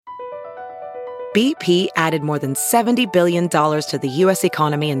BP added more than $70 billion to the U.S.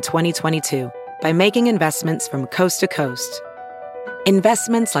 economy in 2022 by making investments from coast to coast.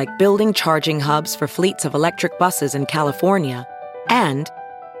 Investments like building charging hubs for fleets of electric buses in California and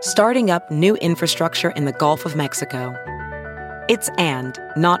starting up new infrastructure in the Gulf of Mexico. It's and,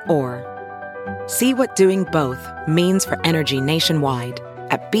 not or. See what doing both means for energy nationwide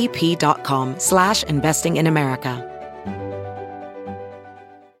at bp.com/investing in America.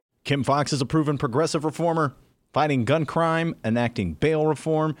 Kim Foxx is a proven progressive reformer, fighting gun crime, enacting bail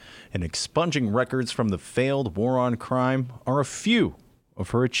reform, and expunging records from the failed war on crime are a few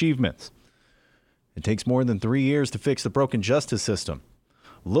of her achievements. It takes more than 3 years to fix the broken justice system.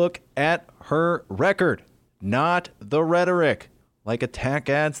 Look at her record, not the rhetoric, like attack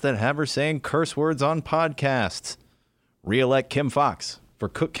ads that have her saying curse words on podcasts. Re-elect Kim Foxx for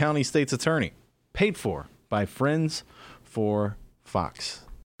Cook County State's Attorney, paid for by Friends for Fox.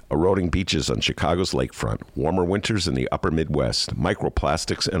 Eroding beaches on Chicago's lakefront, warmer winters in the upper Midwest,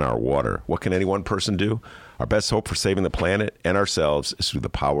 microplastics in our water. What can any one person do? Our best hope for saving the planet and ourselves is through the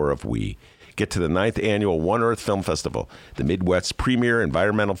power of we. Get to the 9th annual One Earth Film Festival, the Midwest's premier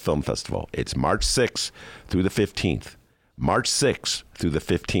environmental film festival. It's March 6th through the 15th. March 6th through the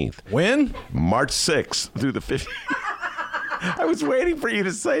 15th. When? March 6th through the 15th. I was waiting for you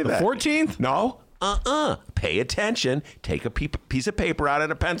to say that. The 14th? No. Pay attention. Take a piece of paper out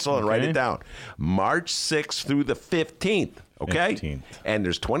and a pencil and write it down. March 6th through the 15th. Okay? 15th. And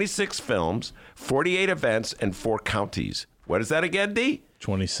there's 26 films, 48 events, and 4 counties. What is that again, D?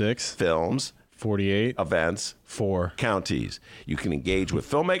 26 films, 48 events, 4 counties. You can engage with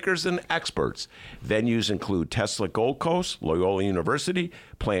filmmakers and experts. Venues include Tesla Gold Coast, Loyola University,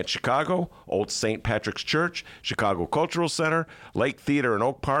 Plant Chicago, Old St. Patrick's Church, Chicago Cultural Center, Lake Theater in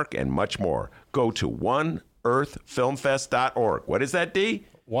Oak Park, and much more. Go to oneearthfilmfest.org. What is that, D?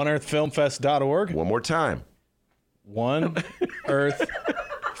 oneearthfilmfest.org. One more time.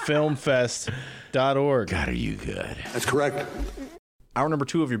 oneearthfilmfest.org. God, are you good? That's correct. Hour number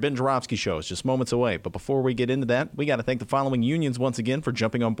 2 of your Ben Joravsky Show is just moments away. But before we get into that, we got to thank the following unions once again for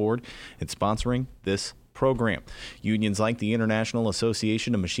jumping on board and sponsoring this program. Unions like the International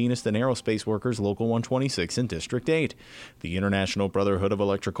Association of Machinists and Aerospace Workers, Local 126 in District 8, the International Brotherhood of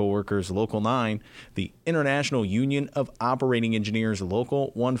Electrical Workers, Local 9, the International Union of Operating Engineers,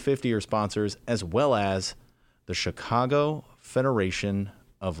 Local 150 are sponsors, as well as the Chicago Federation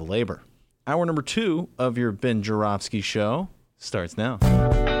of Labor. Hour number 2 of your Ben Joravsky Show starts now.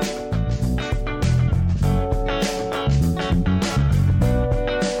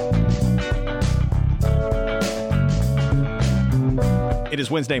 It is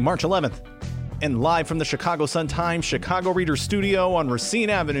Wednesday, March 11th, and live from the Chicago Sun-Times Chicago Reader Studio on Racine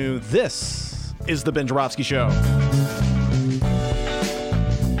Avenue, this is the Ben Joravsky Show.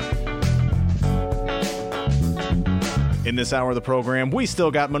 In this hour of the program, we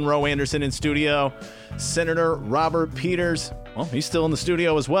still got Monroe Anderson in studio, Senator Robert Peters, well, he's still in the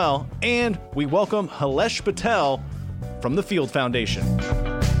studio as well, and we welcome Hilesh Patel from the Field Foundation.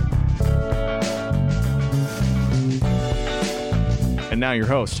 And now your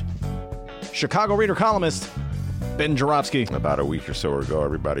host, Chicago Reader columnist, Ben Joravsky. About a week or so ago,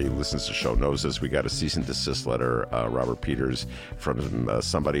 everybody who listens to the show knows this. We got a cease and desist letter, Robert Peters, from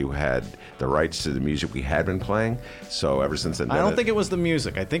somebody who had the rights to the music we had been playing. So ever since then, I don't think it was the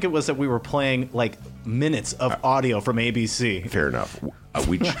music. I think it was that we were playing like minutes of audio from ABC. Fair enough.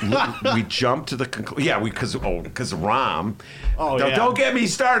 We jumped to the conclusion. Yeah, because Rom. Oh, yeah. Don't get me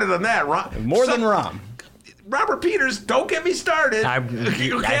started on that. More than Rom. Robert Peters, don't get me started. I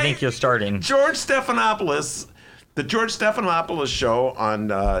think you're starting. George Stephanopoulos. The George Stephanopoulos show on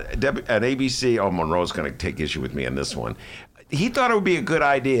ABC. Oh, Monroe's going to take issue with me on this one. He thought it would be a good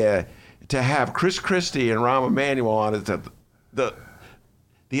idea to have Chris Christie and Rahm Emanuel on it, the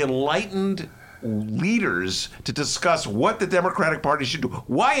enlightened leaders to discuss what the Democratic Party should do.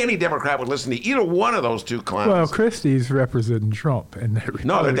 Why any Democrat would listen to either one of those two clowns? Well, Christie's representing Trump.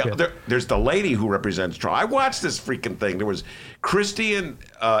 There's the lady who represents Trump. I watched this freaking thing. There was Christie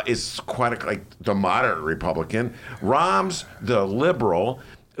is quite like the moderate Republican. Rahm's the liberal.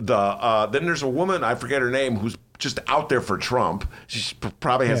 Then there's a woman, I forget her name, who's just out there for Trump. She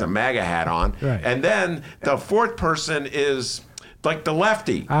probably has a MAGA hat on. Right. And then the fourth person is like the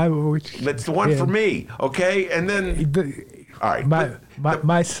lefty. That's the one for me, okay? And then, all right.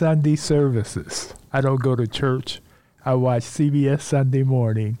 My Sunday services. I don't go to church. I watch CBS Sunday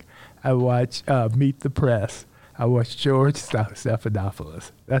Morning. I watch Meet the Press. I watch George Stephanopoulos.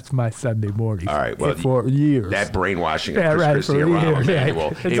 That's my Sunday morning. All right, well, for years. That brainwashing of Yeah, Chris right, Christie for around years, yeah.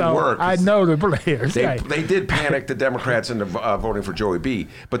 Emanuel, it So worked. I know the players. They, right. they did panic the Democrats into voting for Joey B.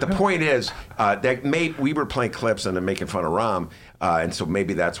 But the point is that we were playing clips and then making fun of Rahm, and so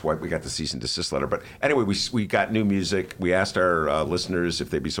maybe that's why we got the cease and desist letter. But anyway, we got new music. We asked our listeners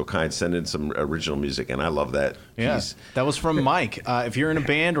if they'd be so kind, send in some original music, and I love that piece. That was from Mike. If you're in a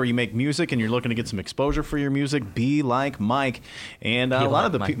band or you make music and you're looking to get some exposure for your music, be like Mike. And a lot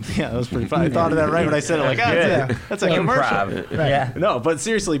of the people, that was pretty fun. I thought of that right when I said it. Like, that's a commercial. Right. Yeah. No, but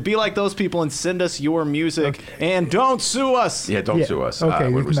seriously, be like those people and send us your music and don't sue us. Yeah, don't sue us. Okay,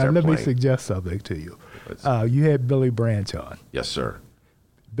 when we now start let me playing. suggest something to you. You had Billy Branch on. Yes, sir.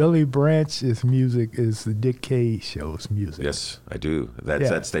 Billy Branch's music is the Dick Cave Show's music. Yes, I do. That's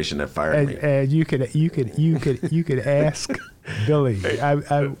that station that fired me. And you could ask Billy.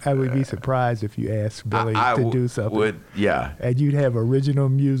 I would be surprised if you asked Billy to do something. And you'd have original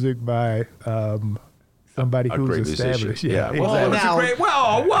music by somebody a who's great established. musician. Yeah, Well, exactly. that was a great.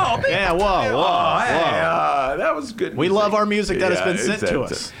 Whoa. Yeah, whoa. Hey, that was good. We music. love our music that has been sent to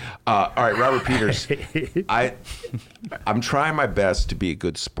us. All right, Robert Peters. I'm trying my best to be a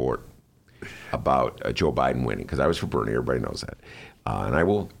good sport about Joe Biden winning because I was for Bernie. Everybody knows that. And I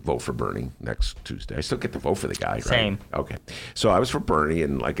will vote for Bernie next Tuesday. I still get to vote for the guy, right? Same. Okay. So I was for Bernie,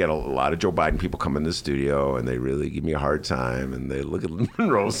 and I get a lot of Joe Biden people come in the studio, and they really give me a hard time, and they look at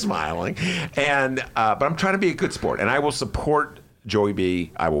Monroe smiling. And but I'm trying to be a good sport, and I will support Joey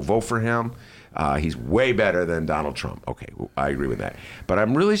B. I will vote for him. He's way better than Donald Trump. Okay, I agree with that. But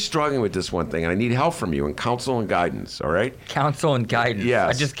I'm really struggling with this one thing, and I need help from you and counsel and guidance, all right? Counsel and guidance.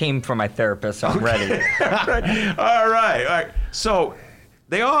 Yes. I just came from my therapist, so I'm ready. All right. So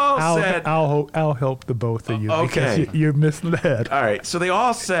they all said... I'll help the both of you Okay. because you're misled. All right, so they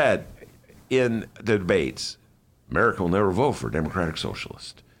all said in the debates, America will never vote for a Democratic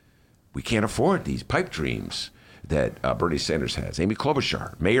Socialist. We can't afford these pipe dreams that Bernie Sanders has. Amy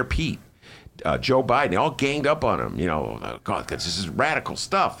Klobuchar, Mayor Pete, Joe Biden, they all ganged up on him. God, this is radical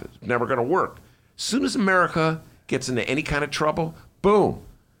stuff. It's never going to work. As soon as America gets into any kind of trouble, boom,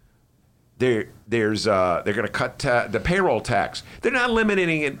 they're going to cut the payroll tax. They're not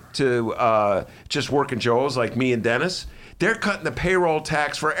limiting it to just working Joes like me and Dennis. They're cutting the payroll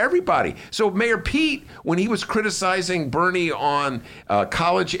tax for everybody. So Mayor Pete, when he was criticizing Bernie on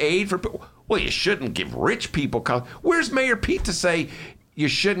college aid you shouldn't give rich people college. Where's Mayor Pete to say you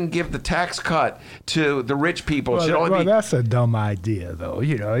shouldn't give the tax cut to the rich people? Well, that's a dumb idea, though.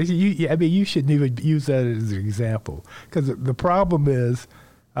 You shouldn't even use that as an example because the problem is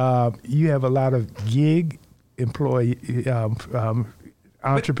you have a lot of gig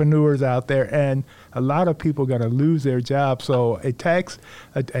entrepreneurs out there, and a lot of people are going to lose their jobs. So a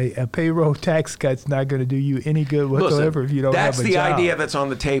payroll tax cut's not going to do you any good whatsoever if you don't have a job. That's the idea that's on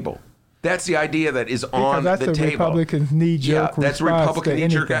the table. That's the idea that is on the table. That's a Republican's knee-jerk response that's Republican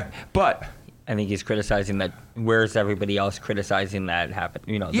knee-jerk. But I think he's criticizing that. Where's everybody else criticizing that happen?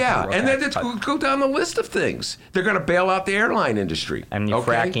 And then let's go down the list of things. They're going to bail out the airline industry.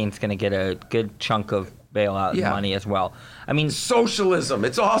 Fracking's going to get a good chunk of bailout money as well. I mean, socialism.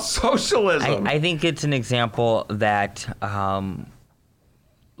 It's all socialism. I think it's an example that,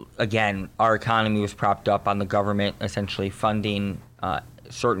 again, our economy was propped up on the government essentially funding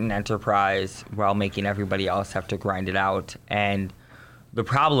certain enterprise while making everybody else have to grind it out. And the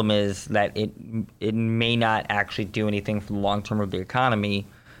problem is that it may not actually do anything for the long term of the economy.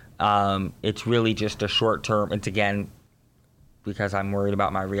 It's really just a short term. It's again because I'm worried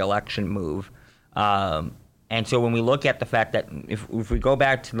about my reelection move. And so when we look at the fact that if we go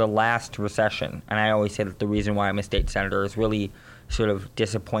back to the last recession, and I always say that the reason why I'm a state senator is really sort of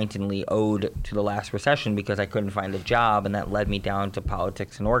disappointingly owed to the last recession because I couldn't find a job, and that led me down to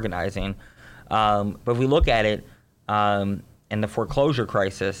politics and organizing. But if we look at it, in the foreclosure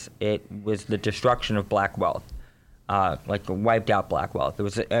crisis, it was the destruction of black wealth, wiped out black wealth. It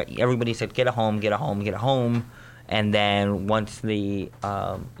was everybody said, get a home, get a home, get a home. And then once the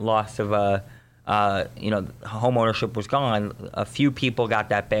loss of home ownership was gone, a few people got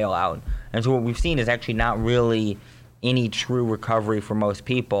that bailout. And so what we've seen is actually not really any true recovery for most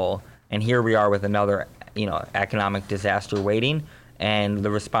people. And here we are with another, economic disaster waiting. And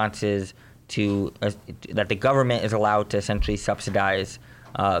the response is that the government is allowed to essentially subsidize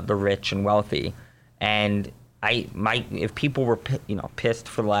the rich and wealthy. And if people were pissed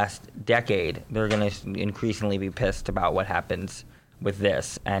for the last decade, they're going to increasingly be pissed about what happens with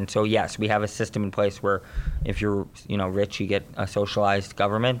this. And so yes, we have a system in place where if you're rich, you get a socialized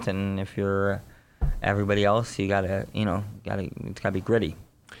government, and if you're everybody else, it's gotta be gritty.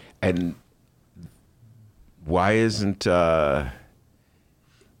 And why isn't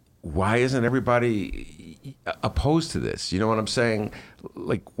why isn't everybody opposed to this? You know what I'm saying?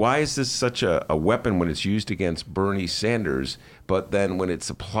 Like, why is this such a weapon when it's used against Bernie Sanders, but then when it's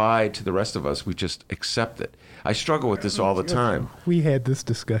applied to the rest of us, we just accept it? I struggle with this all the time. We had this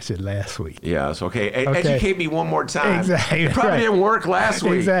discussion last week. Yes, okay. Educate me one more time. Exactly. It probably didn't work last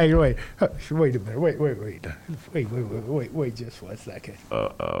week. Exactly. Wait a minute. Wait just 1 second.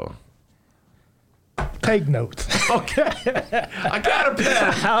 Uh-oh. Take notes. Okay. I got a pen.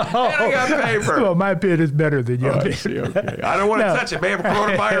 And I got paper. Well, my pen is better than your pen. Okay. I don't want to touch it. May have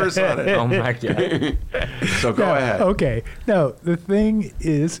coronavirus on it. Oh, my God. So go ahead. Okay. No, the thing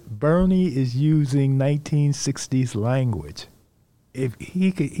is, Bernie is using 1960s language. If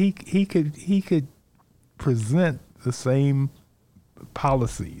he could present the same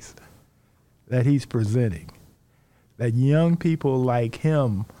policies that he's presenting, that young people like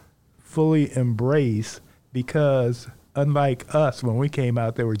him fully embrace, because unlike us, when we came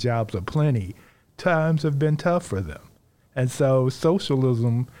out, there were jobs aplenty. Times have been tough for them. And so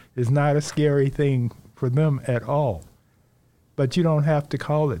socialism is not a scary thing for them at all. But you don't have to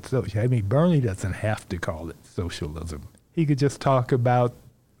call it social. I mean, Bernie doesn't have to call it socialism. He could just talk about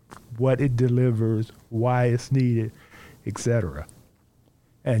what it delivers, why it's needed, etc.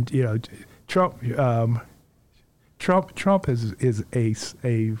 And, you know, Trump is a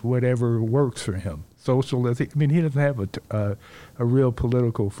whatever works for him. Socialist. I mean, he doesn't have a real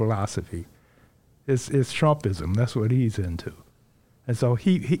political philosophy. It's Trumpism. That's what he's into, and so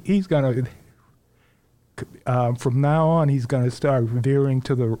he's gonna from now on he's gonna start veering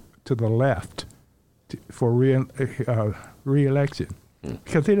to the left for re-election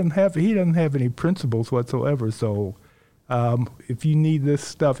because he doesn't have any principles whatsoever. So if you need this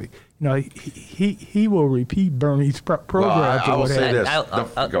stuff, you know, he will repeat Bernie's program. Well, I will say this.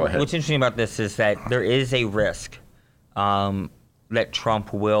 Go ahead. What's interesting about this is that there is a risk that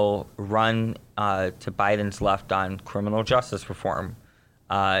Trump will run to Biden's left on criminal justice reform,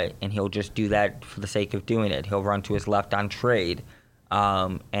 and he'll just do that for the sake of doing it. He'll run to his left on trade,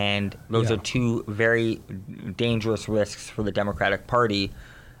 and those are two very dangerous risks for the Democratic Party.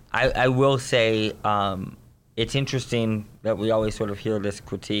 I will say it's interesting that we always sort of hear this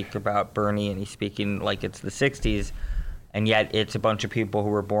critique about Bernie, and he's speaking like it's the 60s, and yet it's a bunch of people who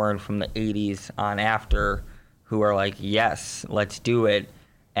were born from the 80s on after who are like, yes, let's do it.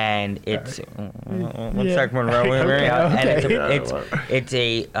 And it's it's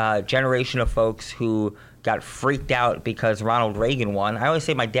a generation of folks who got freaked out because Ronald Reagan won. I always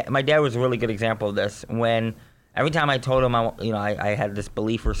say my dad was a really good example of this. When every time I told him I had this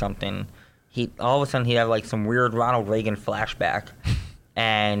belief or something, all of a sudden he'd have like some weird Ronald Reagan flashback,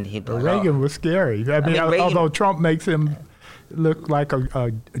 and he'd be like, Reagan was scary. I mean, although Trump makes him look like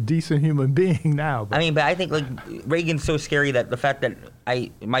a decent human being now. But. But I think like Reagan's so scary that the fact that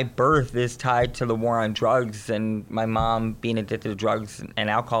my birth is tied to the war on drugs and my mom being addicted to drugs and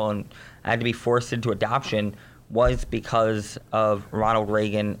alcohol, and I had to be forced into adoption was because of Ronald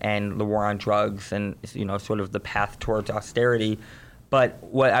Reagan and the war on drugs and, you know, sort of the path towards austerity. But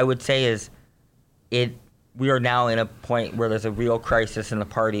what I would say is we are now in a point where there's a real crisis in the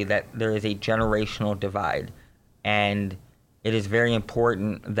party, that there is a generational divide. And it is very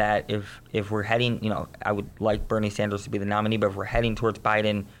important that if we're heading, you know, I would like Bernie Sanders to be the nominee, but if we're heading towards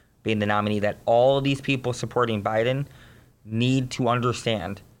Biden being the nominee, that all of these people supporting Biden need to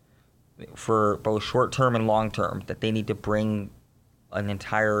understand, for both short-term and long-term, that they need to bring an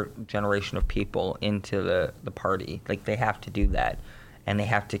entire generation of people into the party. Like, they have to do that, and they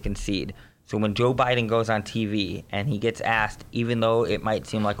have to concede. So when Joe Biden goes on TV and he gets asked, even though it might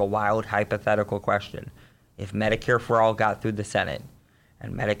seem like a wild hypothetical question, if Medicare for All got through the Senate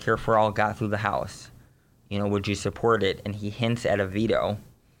and Medicare for All got through the House, you know, would you support it? And he hints at a veto.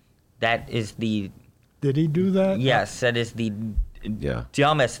 That is the... Did he do that? Yes, that is the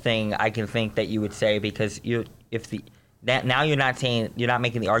dumbest thing I can think that you would say, because now you're not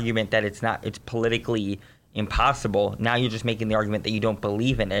making the argument that it's politically impossible. Now you're just making the argument that you don't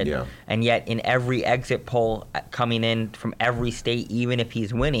believe in it. Yeah. And yet in every exit poll coming in from every state, even if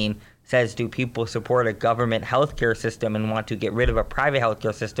he's winning, says, do people support a government healthcare system and want to get rid of a private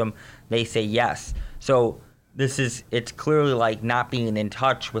healthcare system? They say yes. So it's clearly like not being in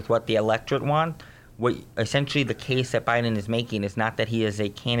touch with what the electorate want. What essentially the case that Biden is making is not that he is a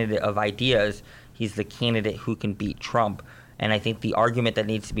candidate of ideas, he's the candidate who can beat Trump. And I think the argument that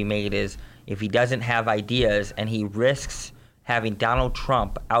needs to be made is, if he doesn't have ideas and he risks having Donald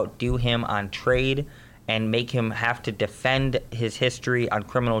Trump outdo him on trade and make him have to defend his history on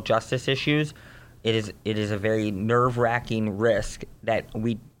criminal justice issues, it is a very nerve-wracking risk that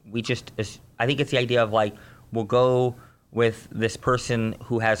we just, I think it's the idea of like, we'll go with this person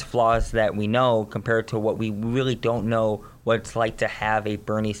who has flaws that we know compared to what we really don't know what it's like to have a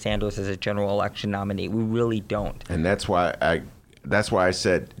Bernie Sanders as a general election nominee. We really don't. And that's why I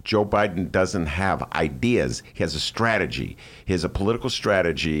said Joe Biden doesn't have ideas. He has a strategy. He has a political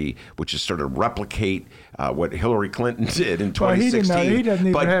strategy, which is sort of replicate what Hillary Clinton did in 2016. He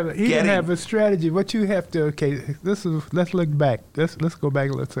didn't have a strategy. What you have to, let's look back. Let's go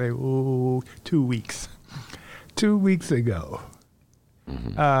back, let's say, 2 weeks. 2 weeks ago,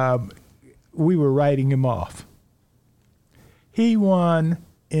 we were writing him off. He won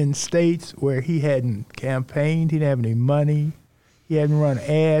in states where he hadn't campaigned, he didn't have any money, he hadn't run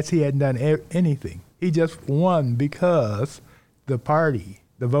ads, he hadn't done anything. He just won because the party,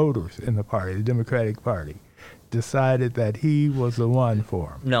 the voters in the party, the Democratic Party, decided that he was the one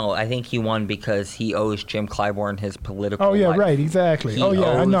for him. No, I think he won because he owes Jim Clyburn his political life. Oh, yeah, right, exactly.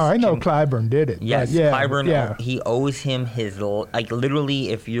 I know Clyburn did it. Yes, Clyburn, he owes him his,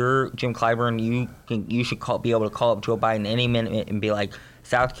 literally, if you're Jim Clyburn, you should be able to call up Joe Biden any minute and be like,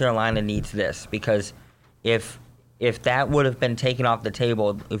 South Carolina needs this, because if that would have been taken off the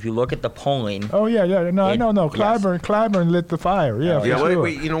table, if you look at the polling. Oh, yeah. No. Clyburn lit the fire. Yeah, sure.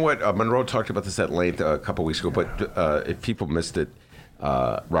 Wait, you know what? Monroe talked about this at length a couple weeks ago, but if people missed it,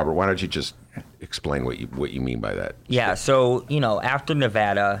 Robert, why don't you just explain what you mean by that? Yeah, so, after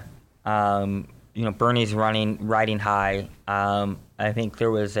Nevada, Bernie's riding high. I think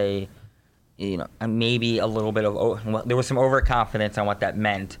there was maybe a little bit of, there was some overconfidence on what that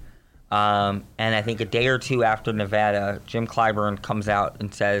meant. And I think a day or two after Nevada, Jim Clyburn comes out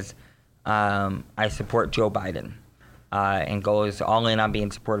and says, I support Joe Biden, and goes all in on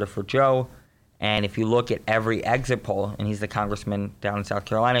being supportive for Joe. And if you look at every exit poll, and he's the congressman down in South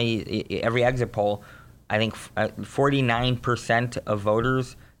Carolina, every exit poll, I think 49% of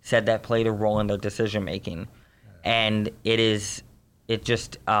voters said that played a role in their decision making. And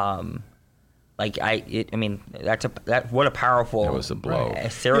what a powerful that was a blow.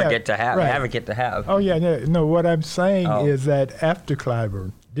 Surrogate to have, advocate to have. Oh, yeah, no, what I'm saying is that after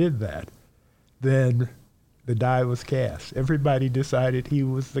Clyburn did that, then the die was cast. Everybody decided he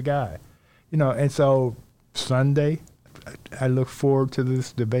was the guy. And so Sunday, I look forward to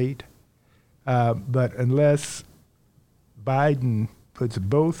this debate, but unless Biden puts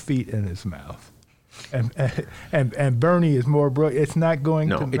both feet in his mouth, and Bernie is more brilliant, it's not going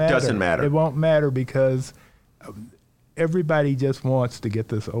to matter. No, it doesn't matter. It won't matter because everybody just wants to get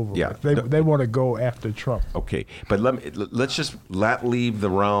this over with. They want to go after Trump. Okay, but let's just leave the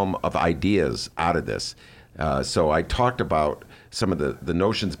realm of ideas out of this. So I talked about some of the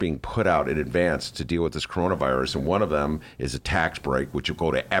notions being put out in advance to deal with this coronavirus, and one of them is a tax break, which will go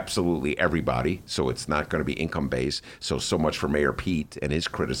to absolutely everybody, so it's not going to be income-based. So much for Mayor Pete and his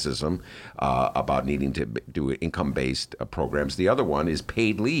criticism about needing to do income-based programs. The other one is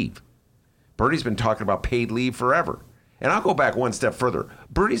paid leave. Bernie's been talking about paid leave forever. And I'll go back one step further.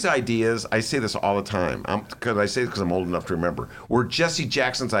 Bernie's ideas, I say this all the time, because I'm old enough to remember, were Jesse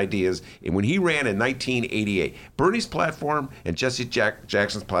Jackson's ideas. And when he ran in 1988, Bernie's platform and Jesse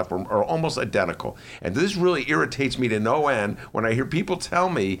Jackson's platform are almost identical. And this really irritates me to no end when I hear people tell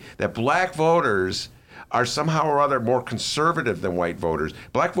me that black voters are somehow or other more conservative than white voters.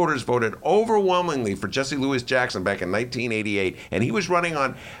 Black voters voted overwhelmingly for Jesse Louis Jackson back in 1988, and he was running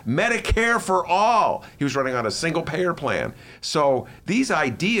on Medicare for all. He was running on a single-payer plan. So these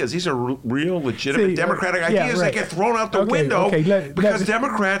ideas, these are real legitimate Democratic ideas that get thrown out the window because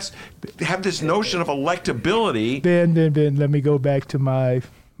Democrats have this notion of electability. Then let me go back to my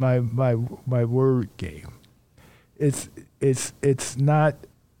word game. It's not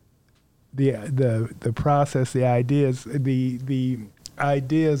the process, the ideas,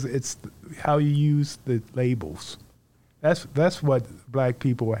 it's how you use the labels. That's what black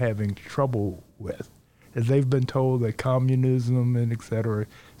people are having trouble with, is they've been told that communism and et cetera,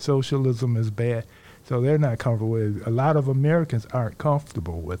 socialism is bad, so they're not comfortable with it. A lot of Americans aren't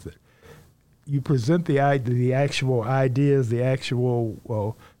comfortable with it. You present the actual ideas, this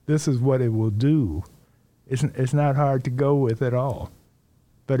is what it will do. It's not hard to go with at all.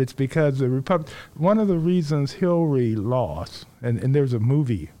 But it's because the one of the reasons Hillary lost, and there's a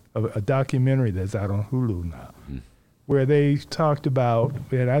movie, a documentary that's out on Hulu now, where they talked about,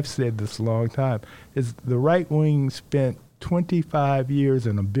 and I've said this a long time, is the right wing spent 25 years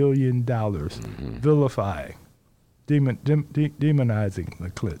and $1 billion vilifying, demonizing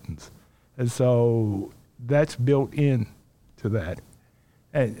the Clintons. And so that's built in to that.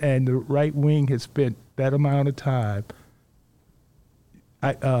 And the right wing has spent that amount of time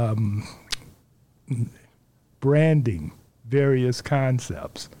branding various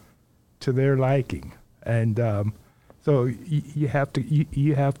concepts to their liking. And So you have to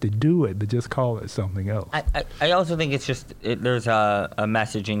do it, but just call it something else. I also think it's just there's a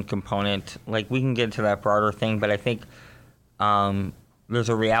messaging component. Like, we can get into that broader thing, but I think there's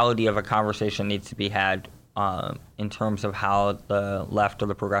a reality of a conversation needs to be had in terms of how the left or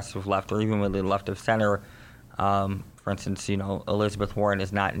the progressive left, or even really the left of center, for instance, Elizabeth Warren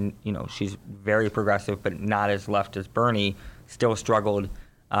is not, she's very progressive, but not as left as Bernie, still struggled,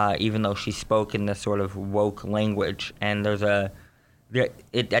 even though she spoke in this sort of woke language. And that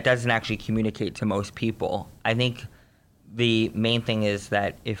doesn't actually communicate to most people. I think the main thing is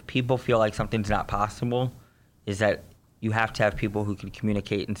that if people feel like something's not possible, is that you have to have people who can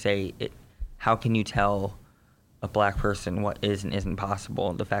communicate and say, how can you tell a black person what is and isn't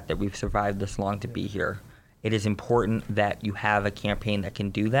possible? The fact that we've survived this long to be here. It is important that you have a campaign that can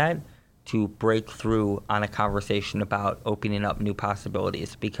do that to break through on a conversation about opening up new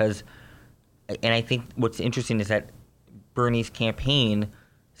possibilities. And I think what's interesting is that Bernie's campaign,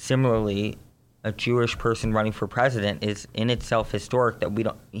 similarly, a Jewish person running for president, is in itself historic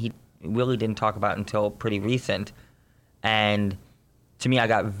that he really didn't talk about until pretty recent. And to me, I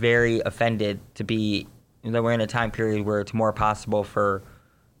got very offended that we're in a time period where it's more possible for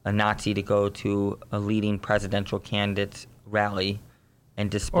a Nazi to go to a leading presidential candidate's rally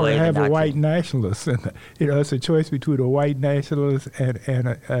and display. Or have a white nationalist. And, it's a choice between a white nationalist and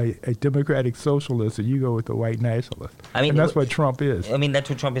a democratic socialist, and you go with the white nationalist. And that's what Trump is. That's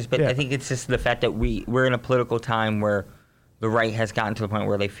what Trump is. But I think it's just the fact that we're in a political time where the right has gotten to the point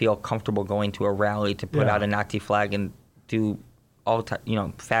where they feel comfortable going to a rally to put out a Nazi flag and do all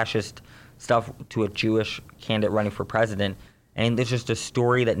fascist stuff to a Jewish candidate running for president. And there's just a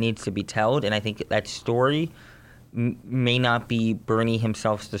story that needs to be told, and I think that story may not be Bernie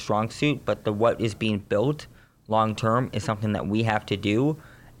himself's the strong suit, but what is being built long term is something that we have to do,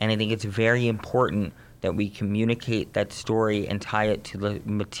 and I think it's very important that we communicate that story and tie it to the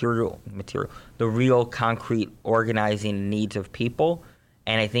material, the real concrete organizing needs of people,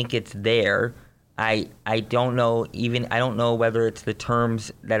 and I think it's there. I don't know whether it's the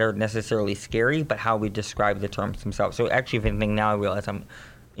terms that are necessarily scary, but how we describe the terms themselves. So actually, if anything, now I realize I'm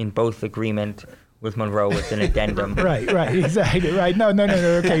in both agreement with Monroe with an addendum. Right, exactly, right. No.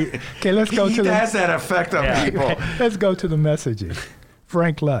 Okay, let's go to He has that effect on people. Right. Let's go to the messaging.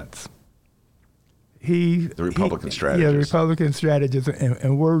 Frank Lutz. The Republican strategist. Yeah, the Republican strategist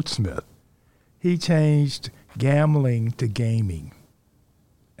and wordsmith. He changed gambling to gaming.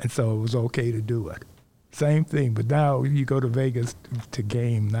 And so it was okay to do it. Same thing, but now you go to Vegas to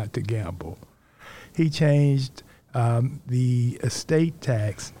game, not to gamble. He changed the estate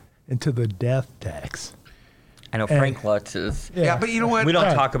tax into the death tax. I know Frank Lutz is. Yeah, but you know what? We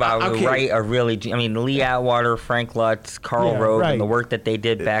don't talk about Lee Atwater, Frank Lutz, Karl Rove, and the work that they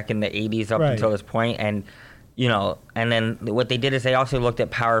did back in the 80s up until this point. And then what they did is they also looked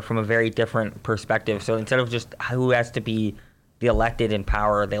at power from a very different perspective. So instead of just who has to be the elected in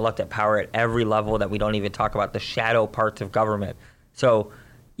power, they looked at power at every level that we don't even talk about, the shadow parts of government. So,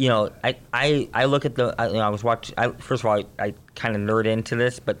 I look at I was watching, first of all, I kind of nerd into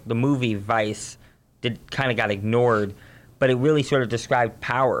this, but the movie Vice kind of got ignored, but it really sort of described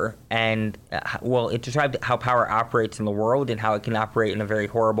power and, it described how power operates in the world and how it can operate in a very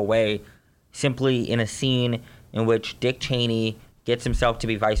horrible way, simply in a scene in which Dick Cheney gets himself to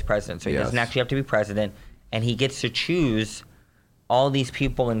be vice president. So he doesn't actually have to be president, and he gets to choose all these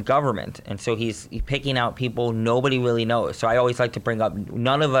people in government. And so he's picking out people nobody really knows. So I always like to bring up,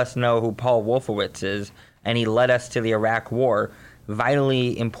 none of us know who Paul Wolfowitz is, and he led us to the Iraq War.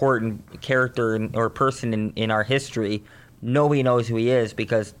 Vitally important character or person in our history. Nobody knows who he is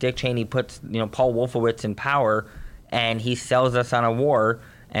because Dick Cheney puts Paul Wolfowitz in power, and he sells us on a war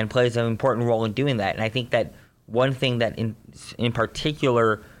and plays an important role in doing that. And I think that one thing that in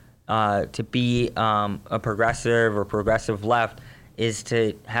particular to be a progressive or progressive left is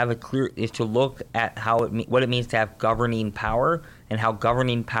to have to look at what it means to have governing power, and how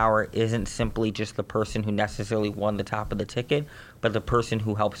governing power isn't simply just the person who necessarily won the top of the ticket, but the person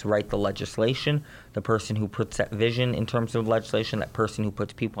who helps write the legislation, the person who puts that vision in terms of legislation, that person who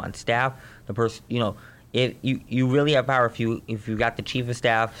puts people on staff, the person, if you really have power if you got the chief of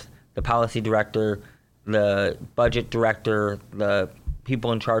staff, the policy director, the budget director, the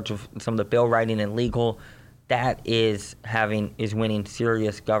people in charge of some of the bill writing and legal. That is winning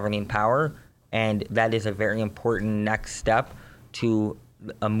serious governing power, and that is a very important next step to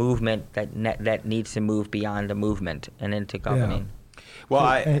a movement that needs to move beyond a movement and into governing. Yeah.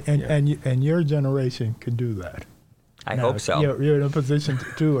 Well, and your generation can do that. I hope so. You're in a position to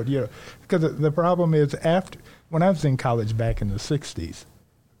do it. Because the problem is when I was in college back in the '60s,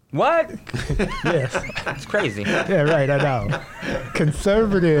 What? Yes. It's crazy. Yeah, right, I know.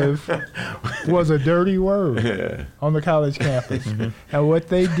 Conservative was a dirty word on the college campus. And what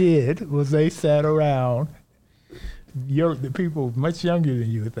they did was they sat around, the people much younger than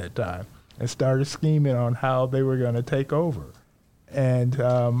you at that time, and started scheming on how they were going to take over. And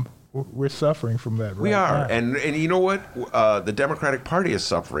we're suffering from that right now. We are. And you know what? The Democratic Party is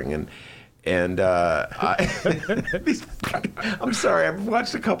suffering. And I'm sorry, I've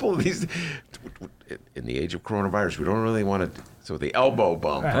watched a couple of these. In the age of coronavirus, we don't really want to. So the elbow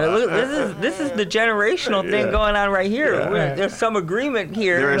bump. This is the generational thing going on right here. Right. There's some agreement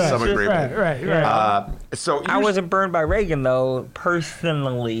here. There is some agreement. Right. So I wasn't burned by Reagan though,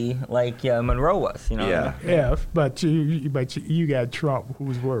 personally, like Monroe was. You know. Yeah. Yeah, but you got Trump,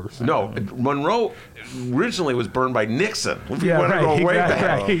 who's worse. No, Monroe originally was burned by Nixon. If you want to go way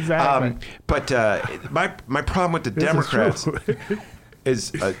back. Right, exactly. But my problem with the Democrats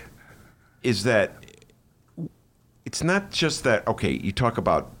is that it's not just that, okay, you talk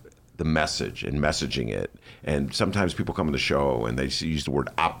about the message and messaging it, and sometimes people come on the show and they use the word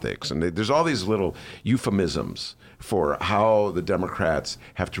optics, and there's all these little euphemisms for how the Democrats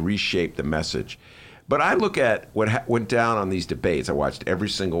have to reshape the message. But I look at what went down on these debates. I watched every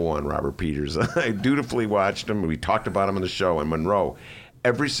single one, Robert Peters. I dutifully watched them. We talked about them on the show, and Monroe.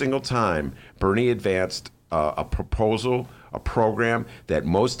 Every single time, Bernie advanced a proposal, a program that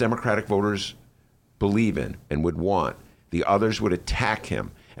most Democratic voters believe in and would want. The others would attack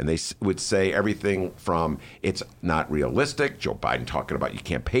him, and they would say everything from, it's not realistic, Joe Biden talking about you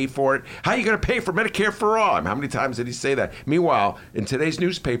can't pay for it. How are you going to pay for Medicare for all? I mean, how many times did he say that? Meanwhile, in today's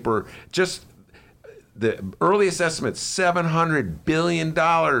newspaper, just the earliest estimate, $700 billion,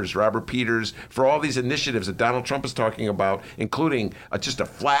 Robert Peters, for all these initiatives that Donald Trump is talking about, including just a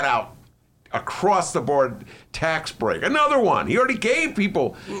flat-out across-the-board tax break. Another one. He already gave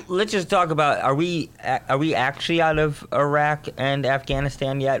people. Let's just talk about, are we actually out of Iraq and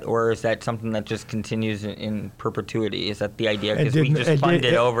Afghanistan yet, or is that something that just continues in perpetuity? Is that the idea? Because we just fund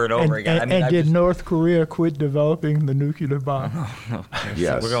it over and over again. Did North Korea quit developing the nuclear bomb? No.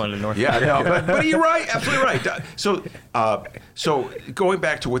 Yes. We're going to North Korea. Yeah, no, but you're right. Absolutely right. So going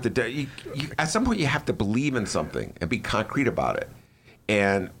back to what at some point you have to believe in something and be concrete about it.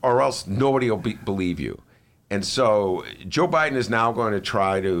 Or else nobody will believe you. And so Joe Biden is now going to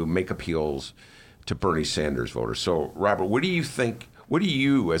try to make appeals to Bernie Sanders voters. So, Robert, what do you think? What do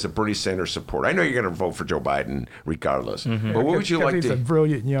you, as a Bernie Sanders supporter? I know you're going to vote for Joe Biden regardless, but what would you like to? He's a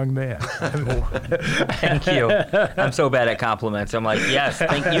brilliant young man. Thank you. I'm so bad at compliments. I'm like, yes,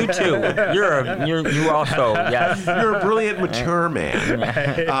 thank you too. You also, yes. You're a brilliant, mature man.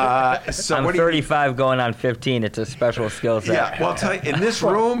 So I'm 35 going on 15. It's a special skill set. Yeah, well, I'll tell you, in this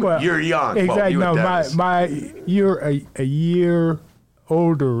room, you're young. Exactly. Well, you're a year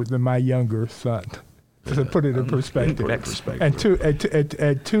older than my younger son. To put it in perspective. And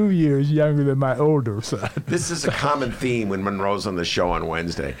 2 years younger than my older son. This is a common theme when Monroe's on the show on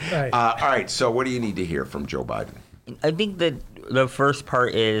Wednesday. Right. All right, so what do you need to hear from Joe Biden? I think that the first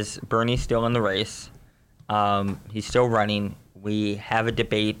part is Bernie's still in the race. He's still running. We have a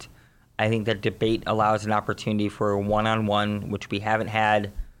debate. I think that debate allows an opportunity for a one-on-one, which we haven't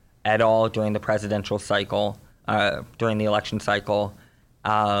had at all during the presidential cycle, during the election cycle.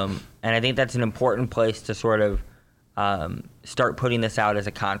 And I think that's an important place to sort of start putting this out as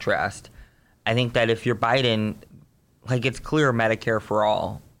a contrast. I think that if you're Biden, like, it's clear Medicare for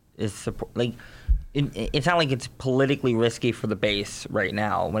all is support. Like, it's not like it's politically risky for the base right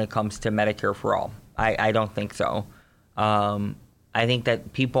now when it comes to Medicare for all. I don't think so. I think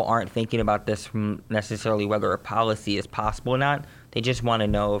that people aren't thinking about this from necessarily whether a policy is possible or not. They just want to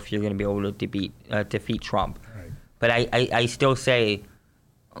know if you're going to be able to defeat Trump. Right. But I still say,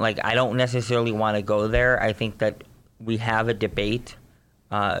 like, I don't necessarily want to go there. I think that we have a debate.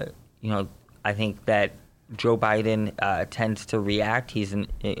 I think that Joe Biden tends to react. He's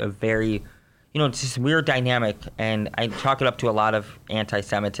a very, it's this weird dynamic. And I chalk it up to a lot of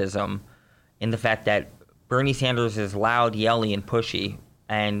anti-Semitism in the fact that Bernie Sanders is loud, yelly, and pushy,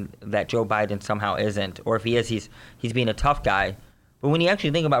 and that Joe Biden somehow isn't. Or if he is, he's being a tough guy. But when you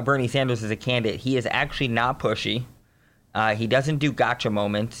actually think about Bernie Sanders as a candidate, he is actually not pushy. He doesn't do gotcha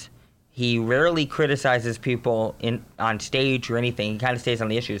moments. He rarely criticizes people on stage or anything. He kind of stays on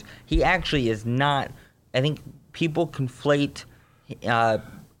the issues. He actually is not. I think people conflate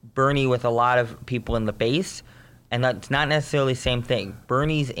Bernie with a lot of people in the base, and that's not necessarily the same thing.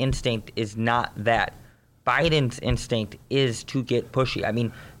 Bernie's instinct is not that. Biden's instinct is to get pushy. I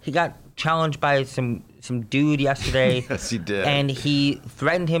mean, he got challenged by some dude yesterday. Yes, he did. And he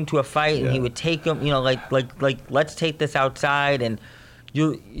threatened him to a fight, and he would take him, like let's take this outside. And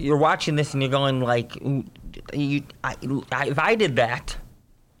you're watching this and you're going like, if I did that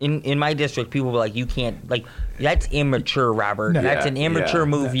in my district, people were like, you can't, like, that's immature, Robert. No. That's an immature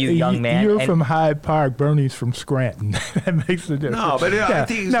move, you young man. You're from Hyde Park. Bernie's from Scranton. That makes a difference. No, but I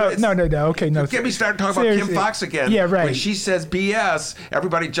think no. Okay, no. Get me started talking about Kim Fox again. Yeah, right. When she says BS,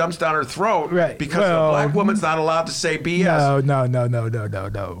 everybody jumps down her throat because a black woman's not allowed to say BS.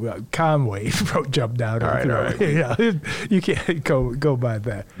 No. Conway jumped down her throat. Right. You can't go by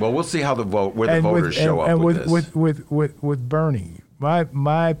that. Well, we'll see how the voters show up with this. With Bernie,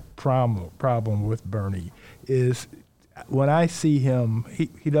 my problem with Bernie is when I see him,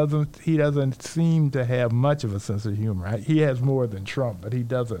 he doesn't seem to have much of a sense of humor. He has more than Trump, but he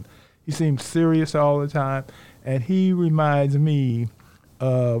doesn't. He seems serious all the time, and he reminds me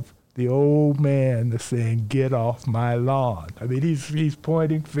of the old man that's saying, "Get off my lawn." I mean, he's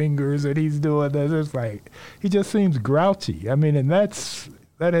pointing fingers and he's doing this. It's like he just seems grouchy. I mean, and that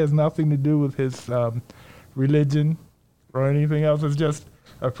has nothing to do with his religion or anything else. It's just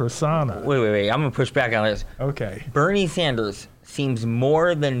a persona. Wait. I'm going to push back on this. Okay. Bernie Sanders seems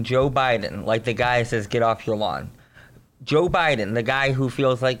more than Joe Biden, like the guy who says, get off your lawn. Joe Biden, the guy who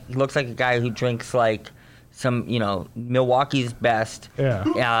looks like a guy who drinks like some, Milwaukee's best,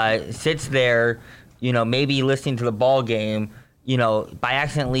 sits there, maybe listening to the ball game, by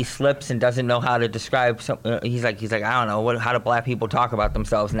accidentally slips and doesn't know how to describe something. He's like, I don't know how do black people talk about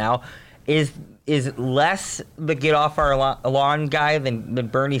themselves now. Is less the get off our lawn guy than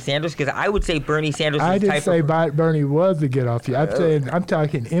Bernie Sanders? Because I would say Bernie Sanders is I didn't type say of... Bernie was the get off you. I'm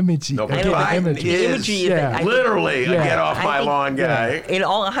talking image. No, Biden is literally a get off my lawn guy. In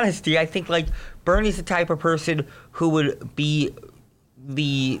all honesty, I think like Bernie's the type of person who would be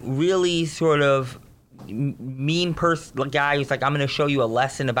the really sort of mean person guy who's like, I'm going to show you a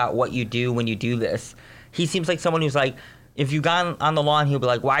lesson about what you do when you do this. He seems like someone who's like, if you got on the lawn, he'll be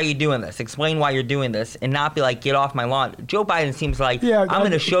like, why are you doing this? Explain why you're doing this, and not be like, get off my lawn. Joe Biden seems like, I'm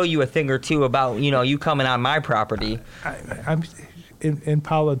going to show you a thing or two about, you coming on my property. I'm in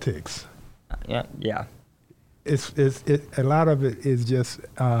politics. Yeah. It's a lot of it is just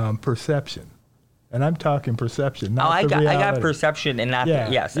perception. And I'm talking perception, not the reality. I got perception and not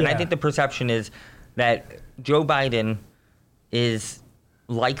yes. And I think the perception is that Joe Biden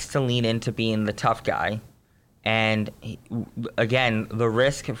likes to lean into being the tough guy. And again, the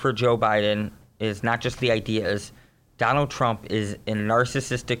risk for Joe Biden is not just the ideas. Donald Trump is a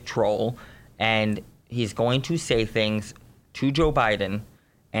narcissistic troll, and he's going to say things to Joe Biden.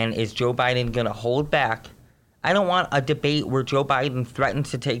 And is Joe Biden going to hold back? I don't want a debate where Joe Biden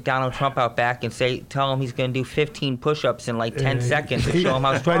threatens to take Donald Trump out back and tell him he's going to do 15 push-ups in like 10 seconds to show him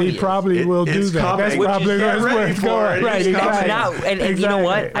how strong he is. But he probably will do that. That's probably where it's going. Right, exactly. And you know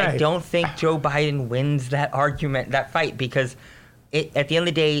what? Right. I don't think Joe Biden wins that argument, that fight, because at the end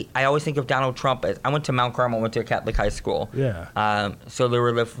of the day, I always think of Donald Trump as, I went to Mount Carmel, went to a Catholic high school. Yeah. So there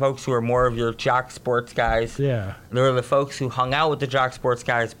were the folks who were more of your jock sports guys. Yeah. There were the folks who hung out with the jock sports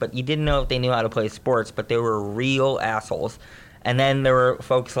guys, but you didn't know if they knew how to play sports, but they were real assholes. And then there were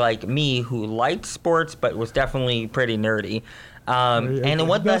folks like me who liked sports, but was definitely pretty nerdy.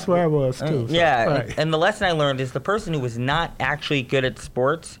 That's where I was too. Right. And the lesson I learned is the person who was not actually good at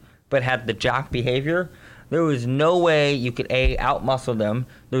sports, but had the jock behavior, there was no way you could out-muscle them.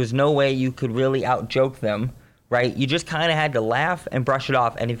 There was no way you could really out-joke them, right? You just kind of had to laugh and brush it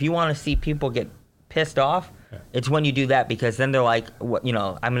off. And if you want to see people get pissed off, it's when you do that, because then they're like, I'm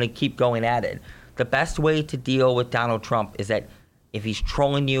going to keep going at it. The best way to deal with Donald Trump is that if he's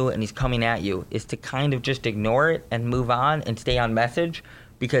trolling you and he's coming at you, is to kind of just ignore it and move on and stay on message,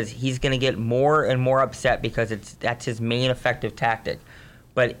 because he's going to get more and more upset because that's his main effective tactic.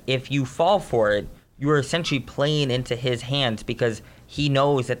 But if you fall for it, you are essentially playing into his hands, because he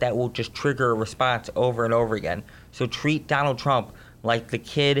knows that will just trigger a response over and over again. So treat Donald Trump like the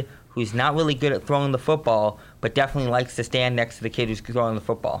kid who's not really good at throwing the football, but definitely likes to stand next to the kid who's throwing the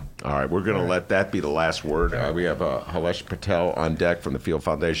football. All right, we're going to let that be the last word. We have Hilesh Patel on deck from the Field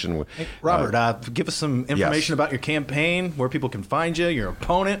Foundation. Hey, Robert, give us some information about your campaign, where people can find you, your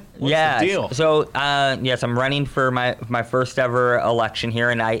opponent. What's the deal? So, yes, I'm running for my first ever election here,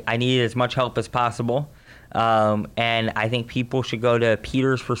 and I need as much help as possible. And I think people should go to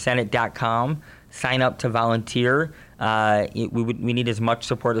petersforsenate.com, sign up to volunteer. We need as much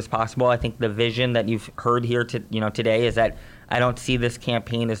support as possible. I think the vision that you've heard here today is that I don't see this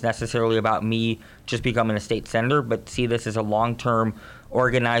campaign as necessarily about me just becoming a state senator, but see this as a long-term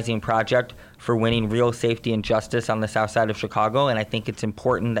organizing project for winning real safety and justice on the south side of Chicago, and I think it's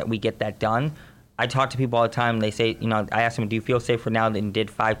important that we get that done. I talk to people all the time, and they say, I ask them, do you feel safer now than you did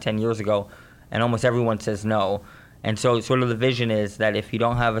 5-10 years ago? And almost everyone says no. And so sort of the vision is that if you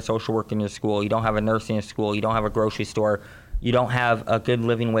don't have a social work in your school, you don't have a nurse in your school, you don't have a grocery store, you don't have a good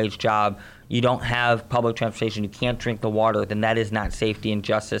living wage job, you don't have public transportation, you can't drink the water, then that is not safety and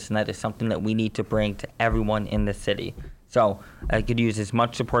justice, and that is something that we need to bring to everyone in the city. So I could use as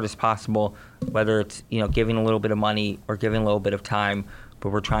much support as possible, whether it's giving a little bit of money or giving a little bit of time, but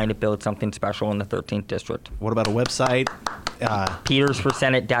we're trying to build something special in the 13th District. What about a website?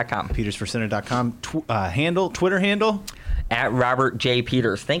 PetersForSenate.com. PetersForSenate.com. Twitter handle? At Robert J.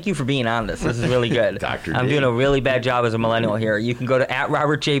 Peters. Thank you for being on this. This is really good. Dr. I'm doing a really bad job as a millennial here. You can go to at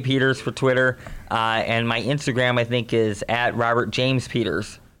Robert J. Peters for Twitter, and my Instagram, I think, is at Robert James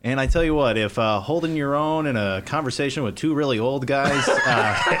Peters. And I tell you what, if holding your own in a conversation with two really old guys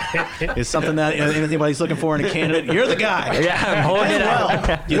is something that anybody's looking for in a candidate, you're the guy. Yeah, I'm holding it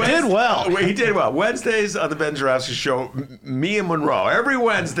out. You did well. He did well. Wednesdays on the Ben Joravsky Show, me and Monroe, every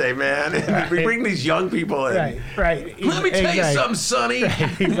Wednesday, man. And we bring these young people in. Right. Let me tell you something, Sonny.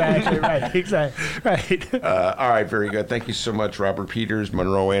 Exactly, right. All right, very good. Thank you so much, Robert Peters,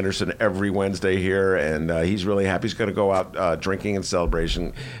 Monroe Anderson, every Wednesday here. And he's really happy. He's going to go out drinking and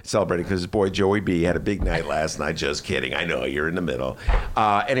celebrating because his boy Joey B had a big night last night. Just kidding. I know you're in the middle.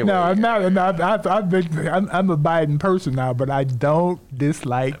 Anyway. No, I'm not. I'm a Biden person now, but I don't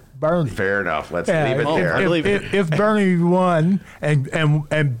dislike Bernie. Fair enough. Let's leave it there. If Bernie won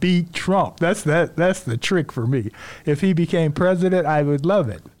and beat Trump, that's the trick for me. If he became president, I would love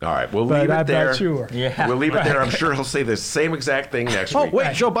it. All right, we'll leave it there. Not sure. Yeah. We'll leave it there. I'm sure he'll say the same exact thing next week. Oh,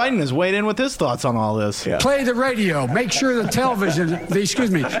 wait, Joe Biden has weighed in with his thoughts on all this. Yeah. Play the radio. Make sure the television,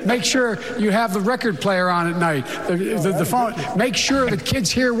 make sure you have the record player on at night, the phone. Make sure the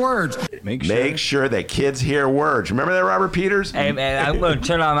kids hear words. Make sure that kids hear words. Remember that, Robert Peters? Hey, man, I'm going to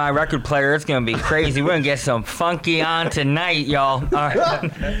turn on my record player. It's going to be crazy. We're going to get some funky on tonight, y'all.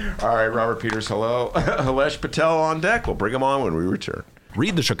 All right, Robert Peters, hello. Hilesh Patel on deck. We'll bring him on when we return.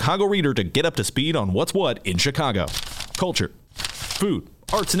 Read the Chicago Reader to get up to speed on what's what in Chicago. Culture, food,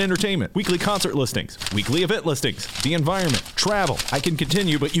 arts and entertainment, weekly concert listings, weekly event listings, the environment, travel. I can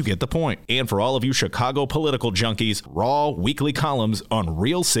continue, but you get the point. And for all of you Chicago political junkies, raw weekly columns on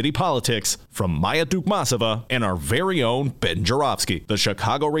real city politics from Maya Dukmasova and our very own Ben Joravsky. The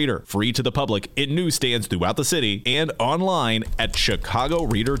Chicago Reader, free to the public in newsstands throughout the city and online at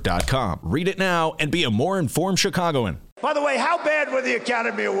chicagoreader.com. Read it now and be a more informed Chicagoan. By the way, how bad were the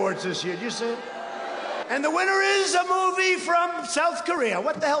Academy Awards this year? Did you see it? And the winner is a movie from South Korea.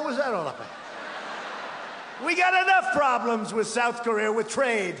 What the hell was that all about? We got enough problems with South Korea with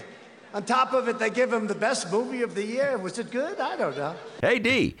trade. On top of it, they give him the best movie of the year. Was it good? I don't know. Hey,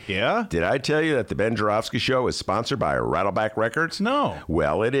 D. Yeah? Did I tell you that the Ben Joravsky Show is sponsored by Rattleback Records? No.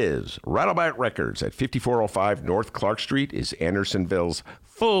 Well, it is. Rattleback Records at 5405 North Clark Street is Andersonville's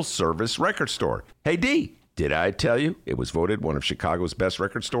full-service record store. Hey, D. Did I tell you it was voted one of Chicago's best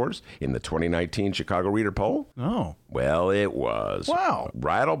record stores in the 2019 Chicago Reader poll? Oh. Well, it was. Wow.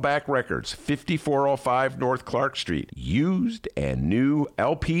 Rattleback Records, 5405 North Clark Street. Used and new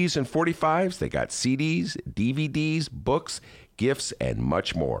LPs and 45s. They got CDs, DVDs, books, gifts, and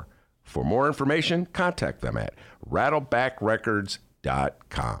much more. For more information, contact them at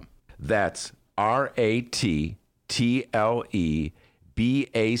rattlebackrecords.com. That's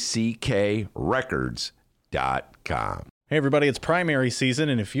RATTLEBACK records.com. Hey everybody, it's primary season,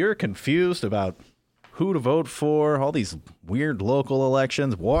 and if you're confused about who to vote for, all these weird local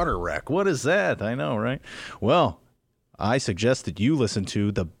elections, water wreck, what is that? I know, right? Well, I suggest that you listen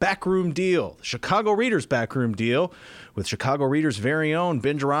to the Backroom Deal, the Chicago Reader's Backroom Deal, with Chicago Reader's very own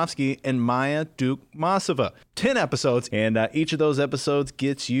Ben Joravsky and Maya Dukmasova. 10 episodes, and each of those episodes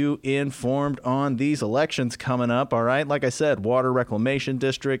gets you informed on these elections coming up, all right? Like I said, Water Reclamation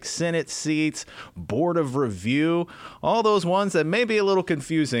District, Senate seats, Board of Review, all those ones that may be a little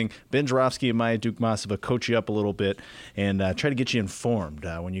confusing. Ben Joravsky and Maya Dukmasova coach you up a little bit and try to get you informed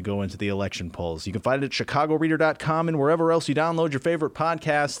when you go into the election polls. You can find it at chicagoreader.com and wherever else you download your favorite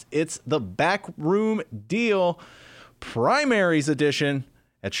podcast. It's the Backroom Deal Primaries Edition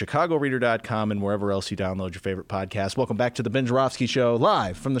at chicagoreader.com and wherever else you download your favorite podcast. Welcome back to the Ben Joravsky Show,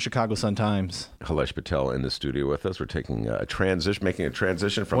 live from the Chicago Sun-Times. Hilesh Patel in the studio with us. We're taking a transition, making a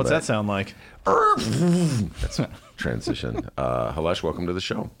transition from What's that sound like? That's a transition. Hilesh, welcome to the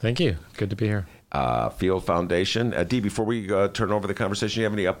show. Thank you. Good to be here. Field Foundation. Dee, before we turn over the conversation, you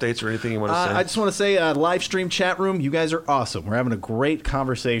have any updates or anything you want to say? I just want to say, live stream chat room, you guys are awesome. We're having a great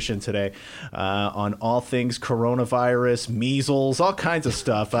conversation today on all things coronavirus, measles, all kinds of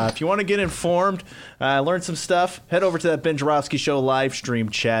stuff. If you want to get informed, learn some stuff, head over to that Ben Joravsky Show live stream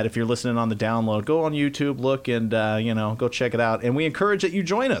chat. If you're listening on the download, go on YouTube, look, and go check it out. And we encourage that you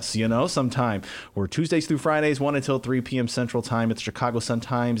join us, sometime. We're Tuesdays through Fridays, 1 until until 3 p.m. Central Time at the Chicago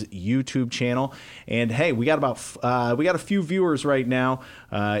Sun-Times YouTube channel. And hey, we got a few viewers right now.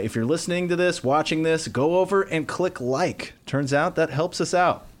 If you're listening to this, watching this, go over and click like. Turns out that helps us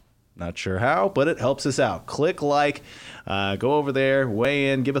out. Not sure how, but it helps us out. Click like, go over there,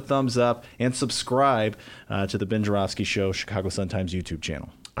 weigh in, give a thumbs up, and subscribe to the Ben Joravsky Show, Chicago Sun-Times YouTube channel.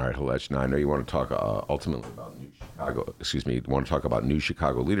 All right, Hilesh. Now, I know you want to talk ultimately about New Chicago. You want to talk about New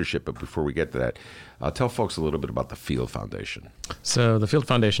Chicago leadership, but before we get to that, tell folks a little bit about the Field Foundation. So the Field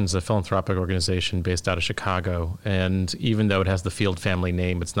Foundation is a philanthropic organization based out of Chicago, and even though it has the Field family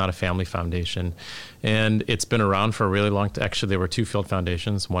name, it's not a family foundation. And it's been around for a really long time. Actually, there were 2 Field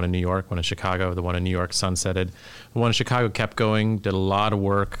Foundations, one in New York, one in Chicago. The one in New York sunsetted. The one in Chicago kept going, did a lot of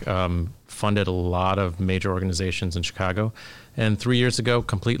work, funded a lot of major organizations in Chicago. And 3 years ago,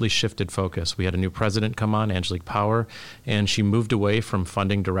 completely shifted focus. We had a new president come on, Angelique Power, and she moved away from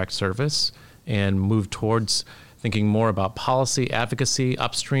funding direct service and moved towards thinking more about policy, advocacy,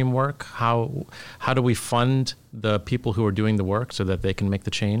 upstream work. How do we fund the people who are doing the work so that they can make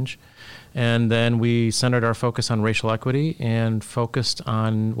the change? And then we centered our focus on racial equity and focused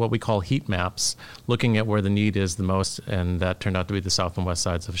on what we call heat maps, looking at where the need is the most, and that turned out to be the south and west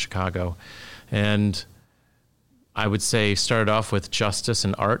sides of Chicago. And I would say started off with justice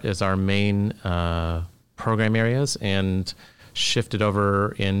and art as our main program areas, and shifted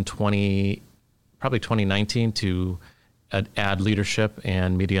over in 2019 to add leadership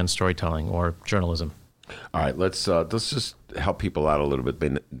and media and storytelling, or journalism. All right, let's just help people out a little bit.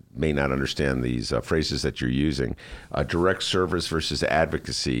 They may not understand these phrases that you're using. Direct service versus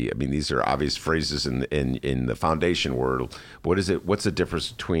advocacy. I mean, these are obvious phrases in the foundation world. What is it? What's the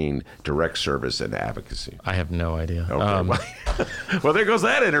difference between direct service and advocacy? I have no idea. Okay. Well, there goes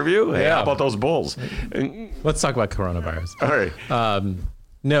that interview. Hey, how about those bulls? Let's talk about coronavirus. All right.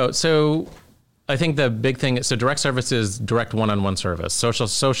 No, so I think the big thing, so direct service is direct one-on-one service,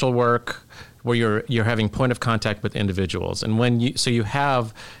 social work, where you're having point of contact with individuals. And you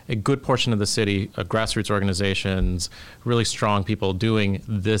have a good portion of the city, grassroots organizations, really strong people doing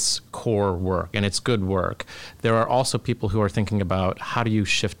this core work, and it's good work. There are also people who are thinking about how do you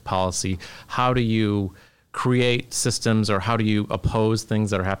shift policy, how do you create systems, or how do you oppose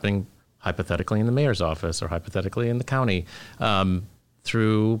things that are happening hypothetically in the mayor's office or hypothetically in the county,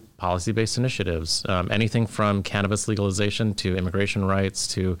 through policy-based initiatives, anything from cannabis legalization to immigration rights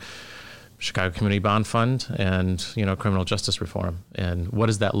to Chicago Community Bond Fund and criminal justice reform. And what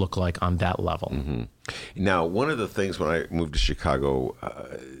does that look like on that level? Mm-hmm. Now, one of the things when I moved to Chicago,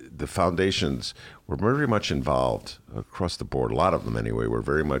 the foundations were very much involved across the board. A lot of them, anyway, were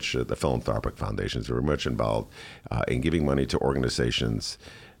very much the philanthropic foundations were very much involved in giving money to organizations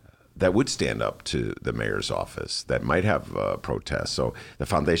that would stand up to the mayor's office, that might have protests. So the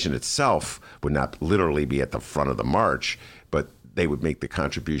foundation itself would not literally be at the front of the march, but they would make the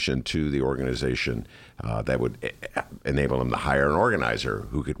contribution to the organization that would enable them to hire an organizer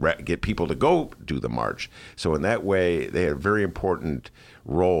who could get people to go do the march. So in that way, they had a very important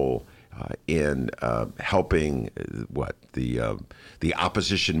role in helping the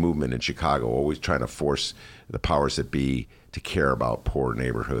opposition movement in Chicago, always trying to force the powers that be to care about poor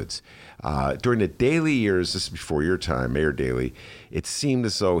neighborhoods. During the Daley years, this is before your time, Mayor Daley, it seemed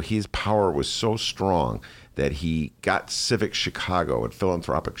as though his power was so strong that he got civic Chicago and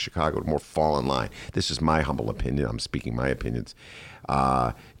philanthropic Chicago to more fall in line. This is my humble opinion. I'm speaking my opinions.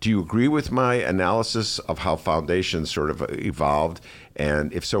 Do you agree with my analysis of how foundations sort of evolved?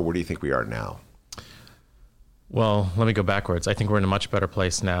 And if so, where do you think we are now? Well, let me go backwards. I think we're in a much better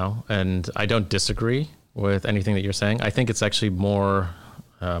place now, and I don't disagree with anything that you're saying. I think it's actually more,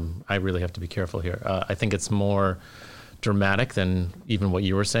 I really have to be careful here. I think it's more dramatic than even what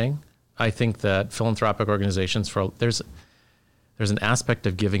you were saying. I think that philanthropic organizations, there's an aspect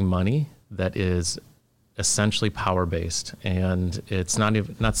of giving money that is essentially power-based, and it's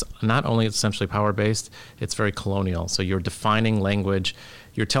not only essentially power-based, it's very colonial. So you're defining language.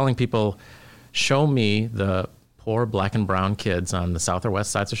 You're telling people, show me the poor black and brown kids on the south or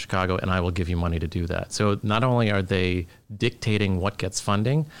west sides of Chicago, and I will give you money to do that. So not only are they dictating what gets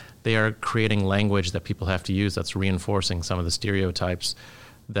funding, they are creating language that people have to use that's reinforcing some of the stereotypes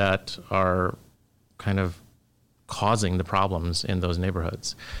that are kind of causing the problems in those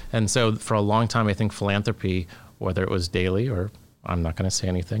neighborhoods. And so for a long time, I think philanthropy, whether it was Daley or I'm not going to say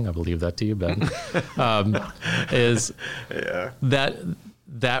anything, I will leave that to you, Ben, is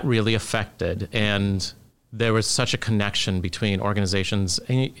that really affected. And there was such a connection between organizations.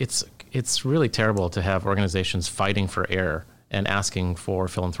 And it's really terrible to have organizations fighting for air and asking for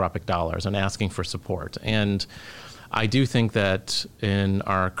philanthropic dollars and asking for support. And I do think that in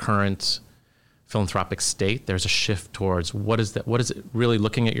our current philanthropic state. There's a shift towards what is it really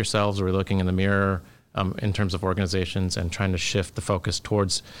looking at yourselves, or looking in the mirror in terms of organizations, and trying to shift the focus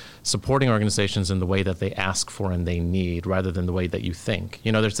towards supporting organizations in the way that they ask for and they need, rather than the way that you think.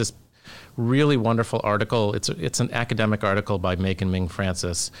 There's this really wonderful article. It's an academic article by Make and Ming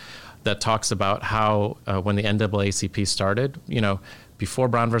Francis that talks about how when the NAACP started, before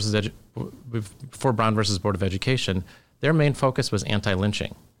Brown versus Board of Education, their main focus was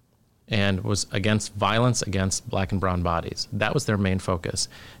anti-lynching and was against violence against black and brown bodies. That was their main focus.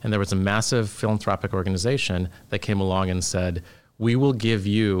 And there was a massive philanthropic organization that came along and said, we will give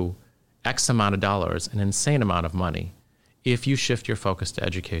you X amount of dollars, an insane amount of money, if you shift your focus to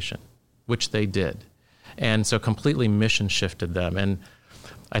education, which they did. And so completely mission shifted them. And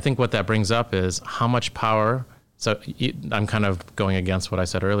I think what that brings up is how much power, so I'm kind of going against what I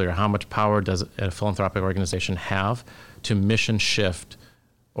said earlier, how much power does a philanthropic organization have to mission shift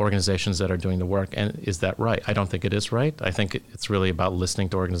organizations that are doing the work? And is that right? I don't think it is right. I think it's really about listening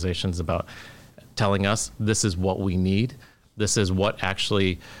to organizations, about telling us this is what we need. This is what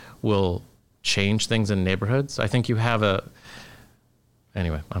actually will change things in neighborhoods. I think you have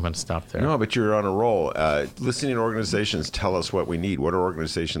anyway, I'm going to stop there. No, but you're on a roll. Listening to organizations tell us what we need. What are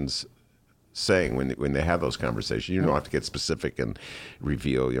organizations saying when they have those conversations? You don't have to get specific and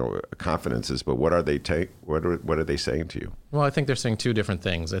reveal confidences, but what are they what are they saying to you? Well, I think they're saying two different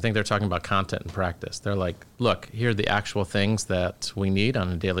things. I think they're talking about content and practice. They're like, look, here are the actual things that we need on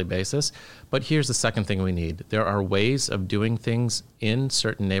a daily basis, but here's the second thing we need. There are ways of doing things in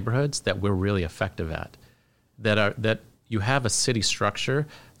certain neighborhoods that we're really effective at, that you have a city structure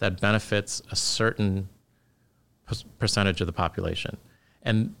that benefits a certain percentage of the population.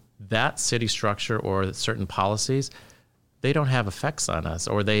 And that city structure or certain policies, they don't have effects on us,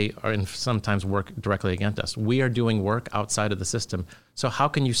 or they are sometimes work directly against us. We are doing work outside of the system. So how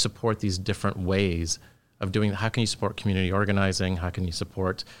can you support these different ways of doing? How can you support community organizing? How can you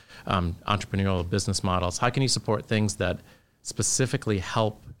support entrepreneurial business models? How can you support things that specifically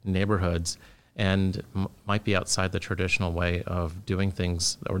help neighborhoods and might be outside the traditional way of doing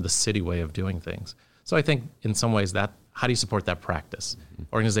things, or the city way of doing things? So I think in some ways how do you support that practice?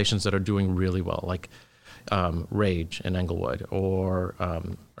 Organizations that are doing really well, like Rage in Englewood, or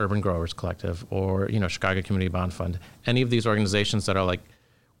Urban Growers Collective, or Chicago Community Bond Fund. Any of these organizations that are like,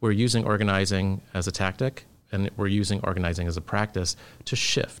 we're using organizing as a tactic, and we're using organizing as a practice to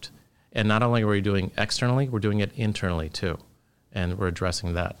shift. And not only are we doing externally, we're doing it internally too, and we're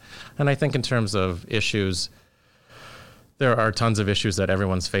addressing that. And I think in terms of issues, there are tons of issues that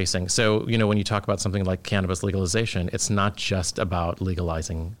everyone's facing. So, when you talk about something like cannabis legalization, it's not just about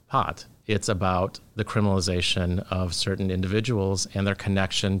legalizing pot. It's about the criminalization of certain individuals and their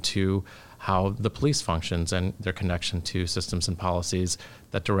connection to how the police functions, and their connection to systems and policies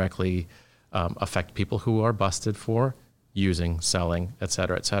that directly affect people who are busted for using, selling, et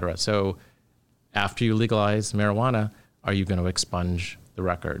cetera, et cetera. So after you legalize marijuana, are you going to expunge the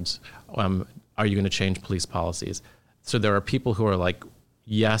records? Are you going to change police policies? So there are people who are like,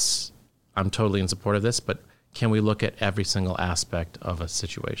 yes, I'm totally in support of this, but can we look at every single aspect of a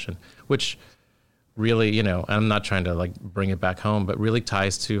situation? Which really, I'm not trying to bring it back home, but really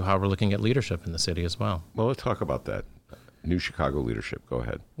ties to how we're looking at leadership in the city as well. Well, let's talk about that. New Chicago leadership. Go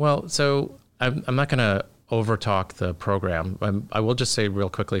ahead. Well, so I'm not going to overtalk the program. I will just say real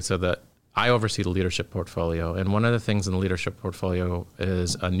quickly so that I oversee the leadership portfolio, and one of the things in the leadership portfolio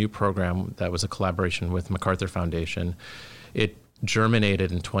is a new program that was a collaboration with MacArthur Foundation. It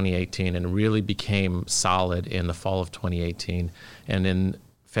germinated in 2018 and really became solid in the fall of 2018. And in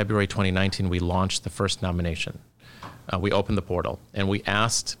February 2019, we launched the first nomination. We opened the portal, and we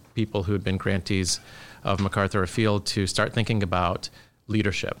asked people who had been grantees of MacArthur Field to start thinking about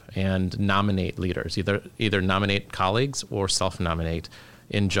leadership and nominate leaders, either nominate colleagues or self-nominate.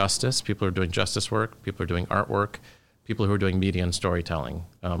 In justice, people who are doing justice work, people who are doing artwork, people who are doing media and storytelling,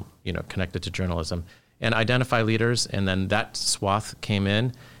 connected to journalism, and identify leaders. And then that swath came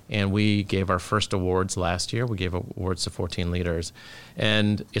in, and we gave our first awards last year. We gave awards to 14 leaders,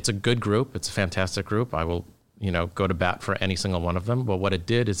 and it's a good group. It's a fantastic group. I will, go to bat for any single one of them. But what it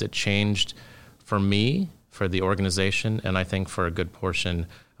did is it changed for me, for the organization, and I think for a good portion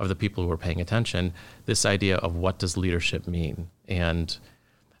of the people who are paying attention, this idea of what does leadership mean. And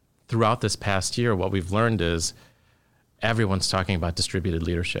throughout this past year, what we've learned is everyone's talking about distributed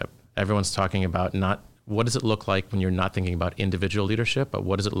leadership. Everyone's talking about not what does it look like when you're not thinking about individual leadership, but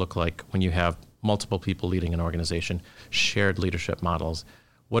what does it look like when you have multiple people leading an organization, shared leadership models.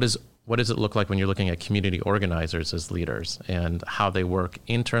 What does it look like when you're looking at community organizers as leaders and how they work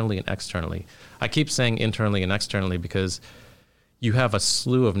internally and externally? I keep saying internally and externally because you have a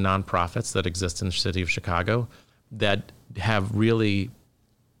slew of nonprofits that exist in the city of Chicago that have really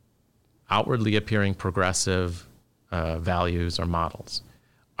outwardly appearing progressive values or models.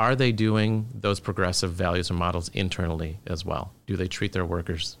 Are they doing those progressive values or models internally as well? Do they treat their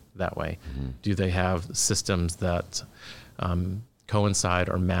workers that way? Mm-hmm. Do they have systems that coincide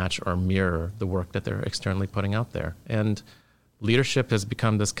or match or mirror the work that they're externally putting out there? And leadership has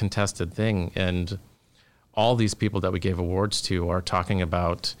become this contested thing. And all these people that we gave awards to are talking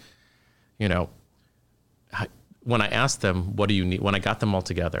about, when I asked them, what do you need? When I got them all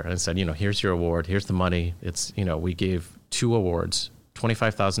together and I said, here's your award, here's the money. It's, we gave 2 awards,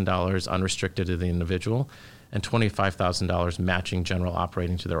 $25,000 unrestricted to the individual and $25,000 matching general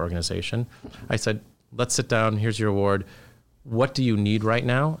operating to their organization. I said, let's sit down. Here's your award. What do you need right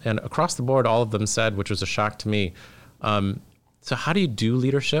now? And across the board, all of them said, which was a shock to me. So how do you do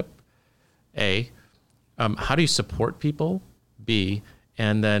leadership? A, how do you support people? B,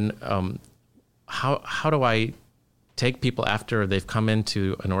 and then how do I take people after they've come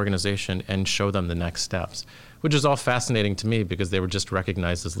into an organization and show them the next steps? Which is all fascinating to me because they were just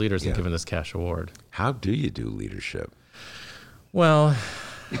recognized as leaders and given this cash award. How do you do leadership? Well,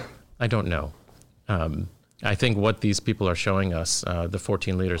 I don't know. I think what these people are showing us, the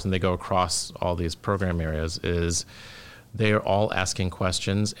 14 leaders, and they go across all these program areas, is they are all asking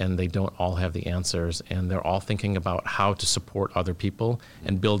questions and they don't all have the answers, and they're all thinking about how to support other people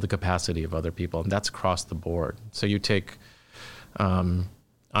and build the capacity of other people, and that's across the board. So you take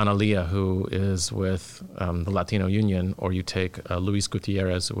Analia, who is with the Latino Union, or you take Luis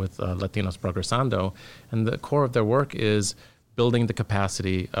Gutierrez with Latinos Progresando, and the core of their work is building the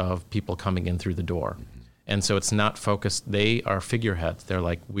capacity of people coming in through the door. And so it's not focused, they are figureheads. They're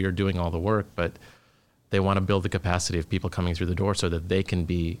like, we are doing all the work, but they want to build the capacity of people coming through the door so that they can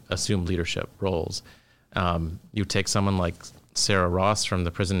assume leadership roles. You take someone like Sarah Ross from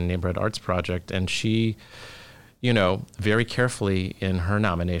the Prison and Neighborhood Arts Project, and she, very carefully in her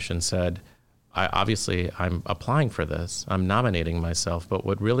nomination said, I'm applying for this. I'm nominating myself, but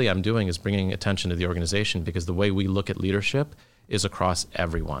what really I'm doing is bringing attention to the organization, because the way we look at leadership is across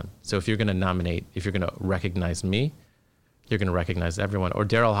everyone. So if you're going to recognize me, you're going to recognize everyone. Or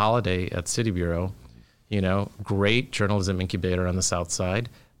Daryl Holliday at City Bureau, great journalism incubator on the South Side.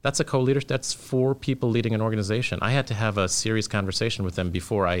 That's a co-leader. That's 4 people leading an organization. I had to have a serious conversation with them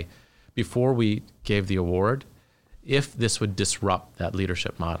before we gave the award, if this would disrupt that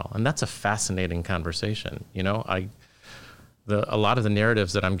leadership model. And that's a fascinating conversation. A lot of the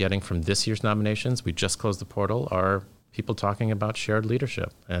narratives that I'm getting from this year's nominations, we just closed the portal, are people talking about shared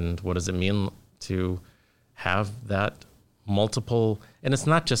leadership. And what does it mean to have that multiple, and it's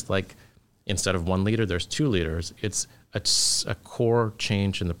not just like, instead of 1 leader, there's 2 leaders. It's a core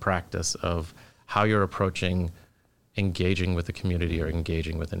change in the practice of how you're approaching engaging with the community or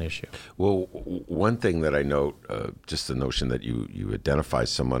engaging with an issue. Well, one thing that I note, just the notion that you identify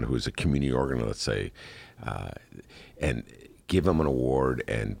someone who's a community organizer, let's say, and give them an award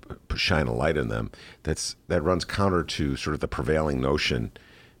and shine a light on them, that runs counter to sort of the prevailing notion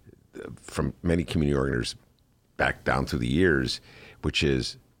from many community organizers back down through the years, which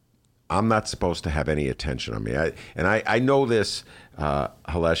is, I'm not supposed to have any attention on me. I know this,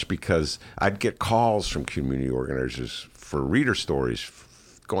 Hilesh, because I'd get calls from community organizers for reader stories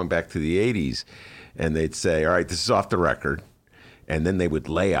going back to the 80s, and they'd say, all right, this is off the record, and then they would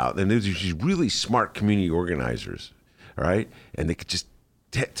lay out, and there's these really smart community organizers, all right, and they could just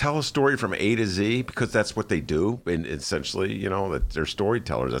tell a story from A to Z, because that's what they do, and essentially, that they're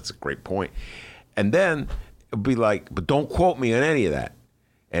storytellers. That's a great point. And then it'd be like, but don't quote me on any of that.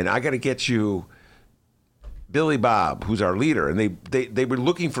 And I got to get you Billy Bob, who's our leader. And they were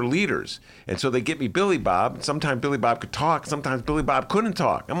looking for leaders. And so they get me Billy Bob. Sometimes Billy Bob could talk. Sometimes Billy Bob couldn't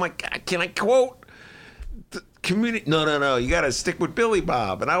talk. I'm like, can I quote the community? No. You got to stick with Billy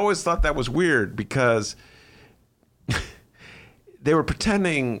Bob. And I always thought that was weird, because they were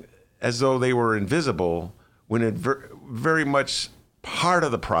pretending as though they were invisible when it very much part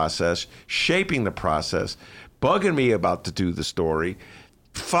of the process, shaping the process, bugging me about to do the story,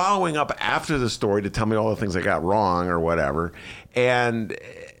 following up after the story to tell me all the things I got wrong or whatever. And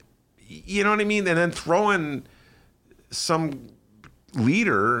you know what I mean? And then throwing some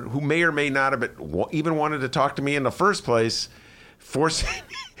leader who may or may not have even wanted to talk to me in the first place,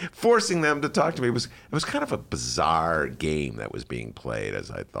 forcing them to talk to me. It was kind of a bizarre game that was being played,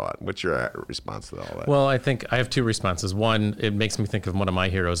 as I thought. What's your response to all that? Well, I think I have 2 responses. One, it makes me think of one of my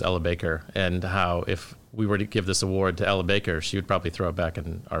heroes, Ella Baker, and how if we were to give this award to Ella Baker, she would probably throw it back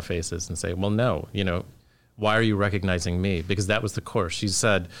in our faces and say, well, no, why are you recognizing me? Because that was the course. She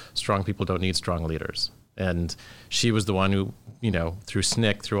said strong people don't need strong leaders. And she was the one who, through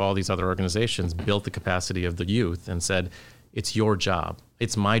SNCC, through all these other organizations, built the capacity of the youth and said, it's your job.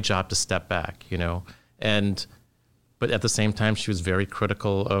 It's my job to step back, But at the same time, she was very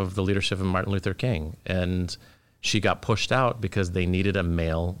critical of the leadership of Martin Luther King. And she got pushed out because they needed a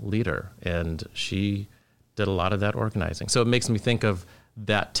male leader. And she did a lot of that organizing. So it makes me think of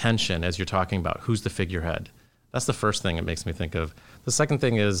that tension as you're talking about who's the figurehead. That's the first thing it makes me think of. The second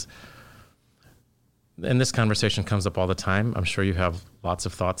thing is, and this conversation comes up all the time, I'm sure you have lots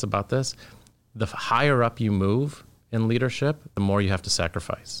of thoughts about this, the higher up you move in leadership, the more you have to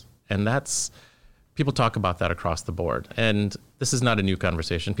sacrifice. And people talk about that across the board. And this is not a new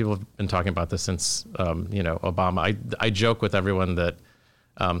conversation. People have been talking about this since, Obama. I joke with everyone that,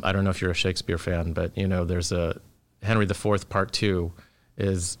 I don't know if you're a Shakespeare fan, but, there's a Henry IV Part 2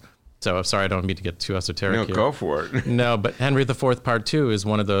 is, so I'm sorry, I don't mean to get too esoteric here. No, go for it. No, but Henry IV Part 2 is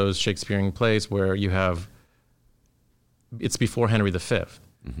one of those Shakespearean plays where it's before Henry V.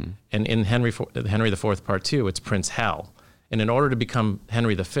 Mm-hmm. And in Henry IV Part 2, it's Prince Hal. And in order to become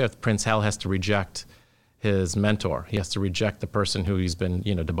Henry V, Prince Hal has to reject his mentor. He has to reject the person who he's been,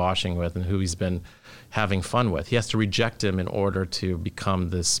 debauching with and who he's been having fun with. He has to reject him in order to become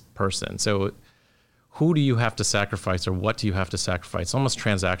this person. So who do you have to sacrifice, or what do you have to sacrifice? It's almost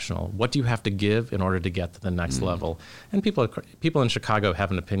transactional. What do you have to give in order to get to the next level? And people in Chicago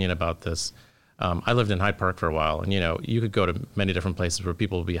have an opinion about this. I lived in Hyde Park for a while, and you could go to many different places where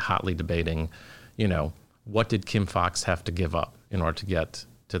people will be hotly debating, what did Kim Foxx have to give up in order to get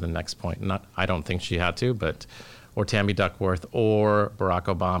to the next point? I don't think she had to, or Tammy Duckworth or Barack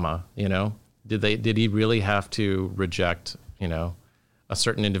Obama. Did he really have to reject, a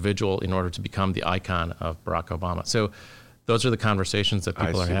certain individual in order to become the icon of Barack Obama? So those are the conversations that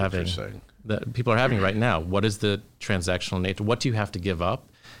people are having. That people are having right now. What is the transactional nature? What do you have to give up?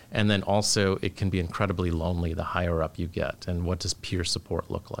 And then also, it can be incredibly lonely the higher up you get. And what does peer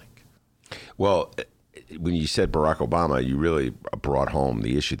support look like? Well, when you said Barack Obama, you really brought home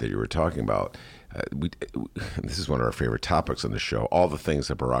the issue that you were talking about. This is one of our favorite topics on the show, all the things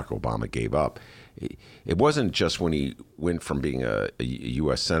that Barack Obama gave up. It wasn't just when he went from being a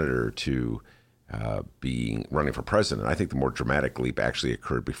U.S. senator to running for president. I think the more dramatic leap actually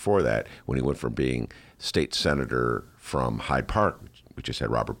occurred before that, when he went from being state senator from Hyde Park, we just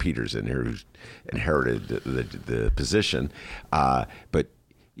had Robert Peters in here, who's inherited the position. But,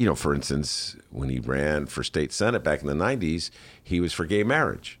 for instance, when he ran for state senate back in the 90s, he was for gay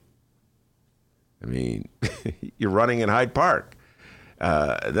marriage. I mean, you're running in Hyde Park.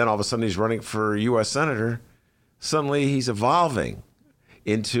 Then all of a sudden he's running for U.S. senator. Suddenly he's evolving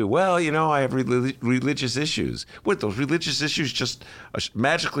into, I have religious issues. What, those religious issues just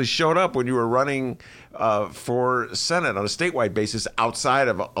magically showed up when you were running for Senate on a statewide basis outside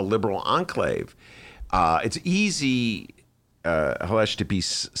of a liberal enclave. It's easy, Hilesh, to be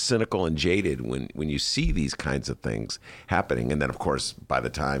cynical and jaded when you see these kinds of things happening. And then, of course, by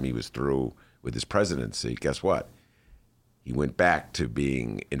the time he was through with his presidency, guess what? He went back to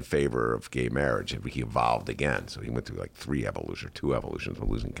being in favor of gay marriage, and he evolved again. So he went through like 2 evolutions, I'm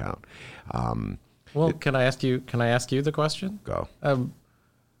losing count. Can I ask you the question? Go.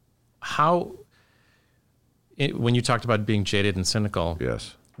 When you talked about being jaded and cynical,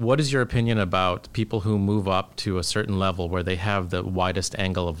 yes. What is your opinion about people who move up to a certain level where they have the widest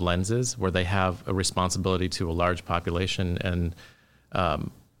angle of lenses, where they have a responsibility to a large population, and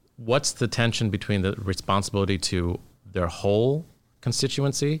what's the tension between the responsibility to their whole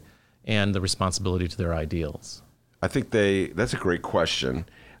constituency and the responsibility to their ideals? I think that's a great question.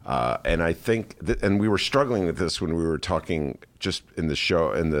 And I think and we were struggling with this when we were talking just in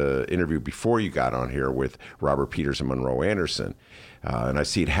the interview before you got on here with Robert Peters and Monroe Anderson. And I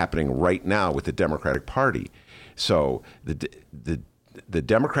see it happening right now with the Democratic Party. So the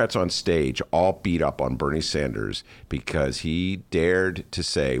Democrats on stage all beat up on Bernie Sanders because he dared to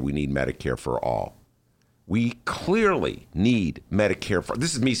say we need Medicare for all. We clearly need Medicare for all.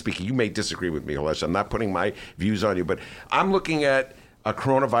 This is me speaking. You may disagree with me, Hilesh. I'm not putting my views on you, but I'm looking at a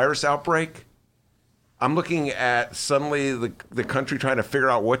coronavirus outbreak. I'm looking at suddenly the country trying to figure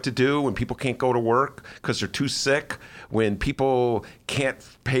out what to do when people can't go to work because they're too sick, when people can't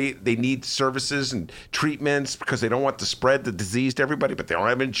pay, they need services and treatments because they don't want to spread the disease to everybody, but they don't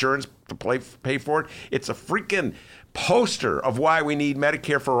have insurance to pay for it. It's a freaking poster of why we need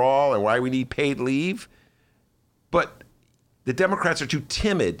Medicare for all and why we need paid leave. But the Democrats are too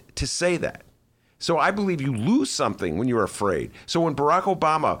timid to say that. So I believe you lose something when you're afraid. So when Barack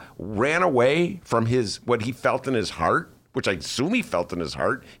Obama ran away from what he felt in his heart, which I assume he felt in his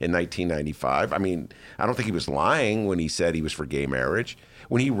heart in 1995. I mean, I don't think he was lying when he said he was for gay marriage.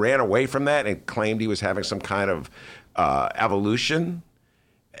 When he ran away from that and claimed he was having some kind of evolution,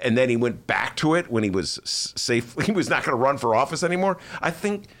 and then he went back to it when he was safe, he was not going to run for office anymore, I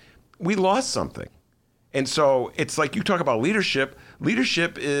think we lost something. And so it's like you talk about leadership.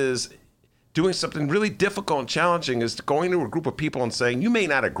 Leadership is doing something really difficult and challenging, is going to a group of people and saying, you may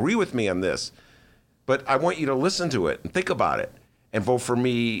not agree with me on this, but I want you to listen to it and think about it and vote for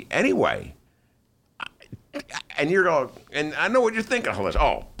me anyway. And you're going, and I know what you're thinking, Hilesh.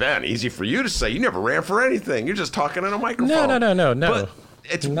 Oh, Ben, easy for you to say. You never ran for anything. You're just talking in a microphone. No. But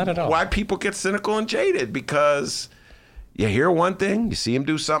it's not at all. Why people get cynical and jaded, because you hear one thing, you see him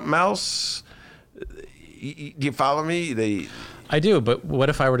do something else. You follow me? I do, but what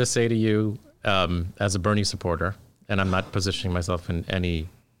if I were to say to you, as a Bernie supporter, and I'm not positioning myself in any,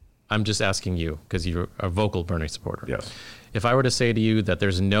 I'm just asking you, because you're a vocal Bernie supporter. Yes. If I were to say to you that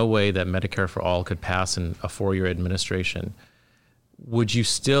there's no way that Medicare for All could pass in a 4-year administration, would you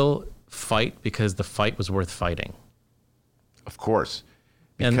still fight because the fight was worth fighting? Of course.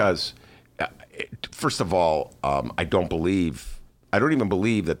 Because, first of all, I don't even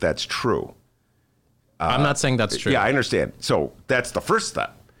believe that that's true. I'm not saying that's true. Yeah, I understand. So that's the first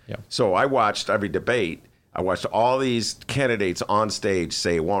step. Yeah. So I watched every debate. I watched all these candidates on stage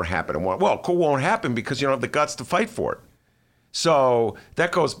say it won't happen. It won't happen because you don't have the guts to fight for it. So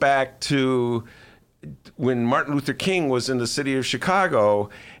that goes back to when Martin Luther King was in the city of Chicago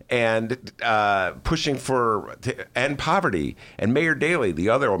and pushing to end poverty. And Mayor Daley, the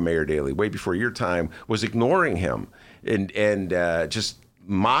other Mayor Daley, way before your time, was ignoring him and just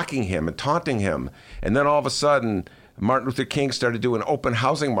mocking him and taunting him. And then all of a sudden, Martin Luther King started doing open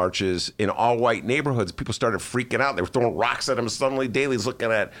housing marches in all white neighborhoods. People started freaking out. They were throwing rocks at him. Suddenly Daley's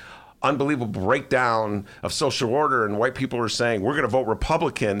looking at unbelievable breakdown of social order, and white people are saying, we're going to vote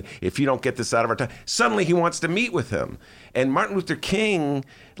Republican if you don't get this out of our time. Suddenly he wants to meet with him. And Martin Luther King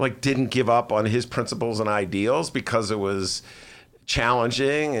didn't give up on his principles and ideals because it was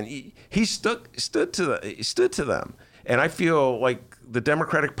challenging, and he stood to them. And I feel like the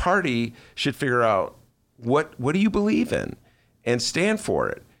Democratic Party should figure out what do you believe in and stand for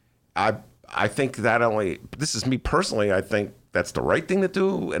it. I think this is me personally, I think that's the right thing to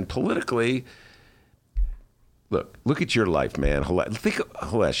do. And politically, look at your life, man.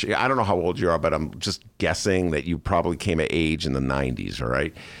 Hilesh, I don't know how old you are, but I'm just guessing that you probably came of age in the 90s, all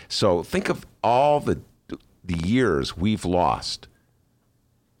right? So think of all the years we've lost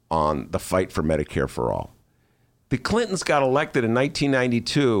on the fight for Medicare for all. The Clintons got elected in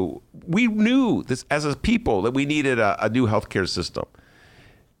 1992. We knew this as a people that we needed a new healthcare system.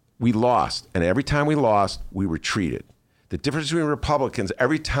 We lost, and every time we lost, we retreated. The difference between Republicans,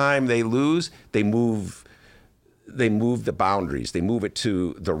 every time they lose, they move the boundaries. They move it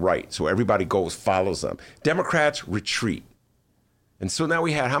to the right, so everybody follows them. Democrats retreat. And so now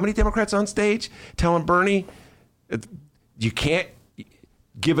we had how many Democrats on stage telling Bernie, you can't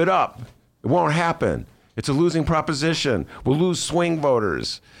give it up. It won't happen. It's a losing proposition. We'll lose swing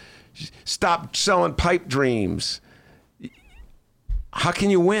voters. Stop selling pipe dreams. How can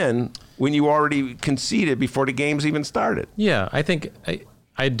you win when you already conceded before the game's even started? Yeah, I think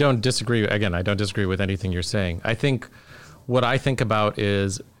I don't disagree. Again, I don't disagree with anything you're saying. I think what I think about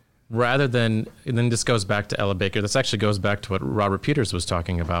is rather than, and then this goes back to Ella Baker, this actually goes back to what Robert Peters was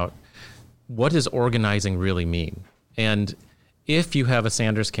talking about. What does organizing really mean? And if you have a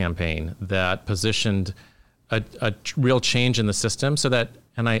Sanders campaign that positioned a real change in the system so that,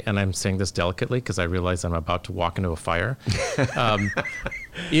 and I'm saying this delicately because I realize I'm about to walk into a fire.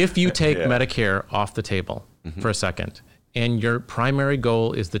 If you take Medicare off the table for a second and your primary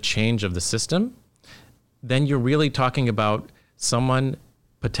goal is the change of the system, then you're really talking about someone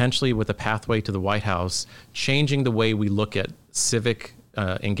potentially with a pathway to the White House changing the way we look at civic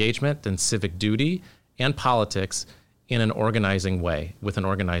engagement and civic duty and politics in an organizing way, with an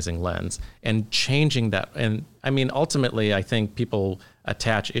organizing lens, and changing that. And I mean, ultimately, I think people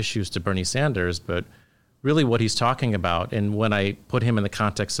attach issues to Bernie Sanders, but really what he's talking about, and when I put him in the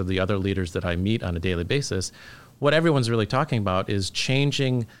context of the other leaders that I meet on a daily basis, what everyone's really talking about is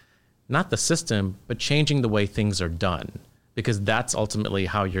changing, not the system, but changing the way things are done, because that's ultimately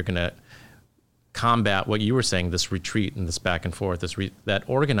how you're going to combat what you were saying, this retreat and this back and forth, that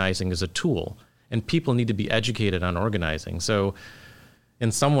organizing is a tool. And people need to be educated on organizing. So in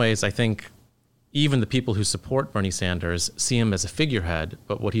some ways, I think even the people who support Bernie Sanders see him as a figurehead.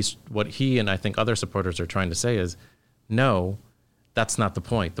 But what he and I think other supporters are trying to say is, no, that's not the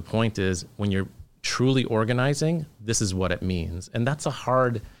point. The point is when you're truly organizing, this is what it means. And that's a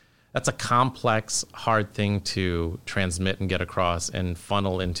hard that's a complex, hard thing to transmit and get across and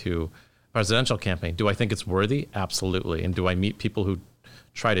funnel into a presidential campaign. Do I think it's worthy? Absolutely. And do I meet people who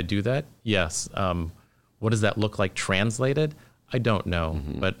try to do that? Yes. What does that look like translated? I don't know.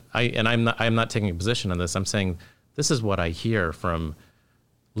 Mm-hmm. But I'm not taking a position on this. I'm saying this is what I hear from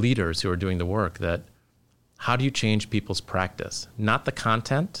leaders who are doing the work, that how do you change people's practice? Not the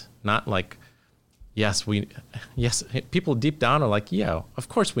content, not like, yes, people deep down are like, yeah, of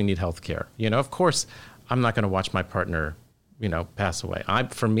course we need healthcare. Of course I'm not going to watch my partner, pass away.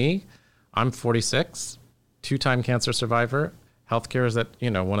 For me, I'm 46, 2-time cancer survivor. Healthcare is at,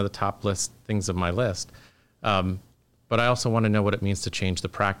 one of the top things of my list. But I also want to know what it means to change the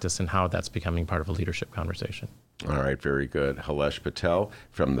practice and how that's becoming part of a leadership conversation. All right, very good. Hilesh Patel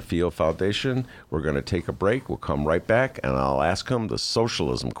from the Field Foundation. We're going to take a break. We'll come right back, and I'll ask him the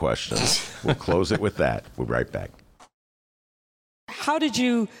socialism question. We'll close it with that. We'll be right back. How did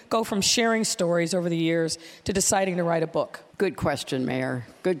you go from sharing stories over the years to deciding to write a book? Good question, Mayor.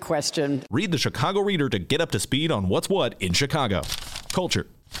 Good question. Read the Chicago Reader to get up to speed on what's what in Chicago. Culture,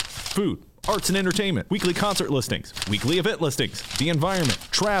 food, arts and entertainment, weekly concert listings, weekly event listings, the environment,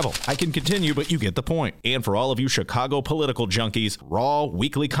 travel. I can continue, but you get the point. And for all of you Chicago political junkies, raw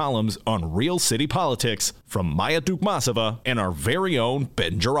weekly columns on real city politics from Maya Dukmasova and our very own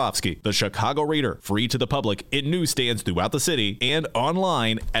Ben Joravsky. The Chicago Reader, free to the public in newsstands throughout the city and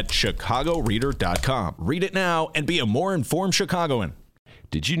online at chicagoreader.com. Read it now and be a more informed Chicagoan.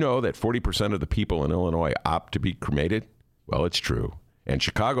 Did you know that 40% of the people in Illinois opt to be cremated? Well, it's true. And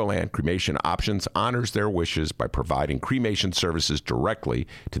Chicagoland Cremation Options honors their wishes by providing cremation services directly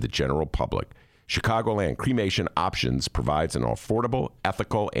to the general public. Chicagoland Cremation Options provides an affordable,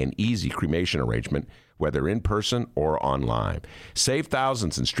 ethical, and easy cremation arrangement, whether in person or online. Save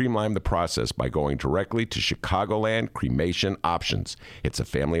thousands and streamline the process by going directly to Chicagoland Cremation Options. It's a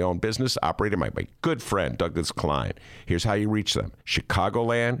family-owned business operated by my good friend, Douglas Klein. Here's how you reach them.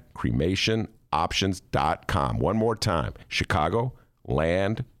 ChicagolandCremationOptions.com. One more time.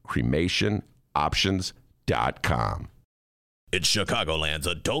 ChicagolandCremationOptions.com. It's Chicagoland's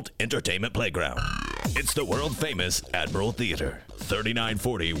adult entertainment playground. It's the world-famous Admiral Theater,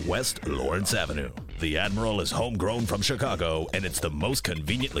 3940 West Lawrence Avenue. The Admiral is homegrown from Chicago, and it's the most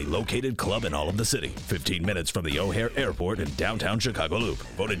conveniently located club in all of the city. 15 minutes from the O'Hare Airport in downtown Chicago Loop.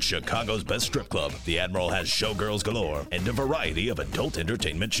 Voted Chicago's best strip club, the Admiral has showgirls galore and a variety of adult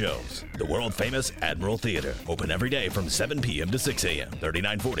entertainment shows. The world-famous Admiral Theater, open every day from 7 p.m. to 6 a.m.,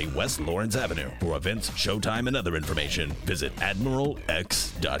 3940 West Lawrence Avenue. For events, showtime, and other information, visit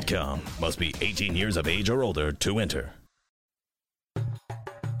AdmiralX.com. Must be 18 years of age or older to enter.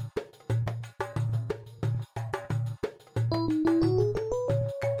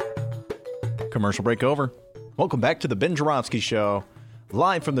 Commercial break over. Welcome back to the Ben Joravsky Show,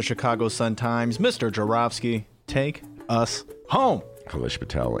 live from the Chicago Sun-Times. Mr. Joravsky, take us home. Hilesh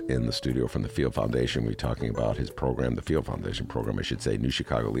Patel in the studio from the Field Foundation. We're talking about his program, the Field Foundation program, I should say, New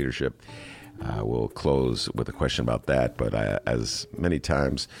Chicago Leadership. We'll close with a question about that, but as many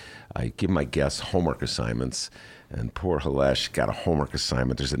times, I give my guests homework assignments, and poor Hilesh got a homework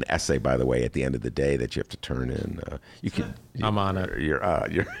assignment. There's an essay, by the way, at the end of the day that you have to turn in. I'm on it. You're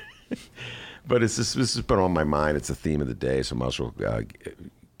but this has been on my mind. It's the theme of the day, so I might as well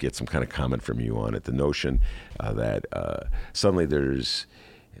get some kind of comment from you on it. The notion that suddenly there's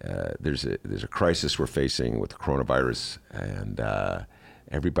a crisis we're facing with the coronavirus, and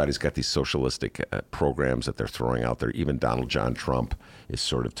everybody's got these socialistic programs that they're throwing out there. Even Donald John Trump is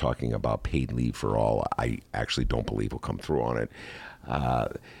sort of talking about paid leave for all. I actually don't believe he'll come through on it.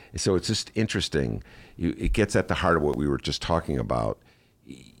 So it's just interesting. It gets at the heart of what we were just talking about.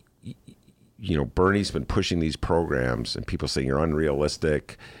 You know, Bernie's been pushing these programs, and people saying you're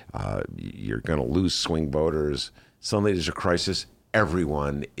unrealistic, you're going to lose swing voters. Suddenly there's a crisis.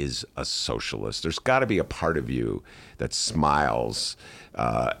 Everyone is a socialist. There's got to be a part of you that smiles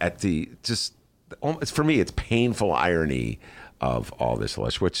at for me, it's painful irony of all this,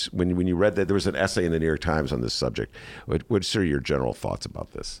 Hilesh. Which, when you read that, there was an essay in the New York Times on this subject. What's your general thoughts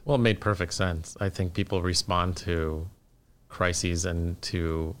about this? Well, it made perfect sense. I think people respond to crises and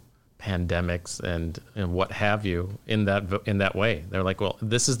to pandemics and what have you in that way. They're like, well,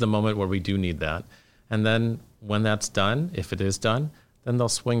 this is the moment where we do need that. And then when that's done, if it is done, then they'll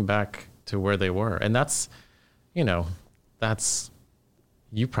swing back to where they were. And that's, you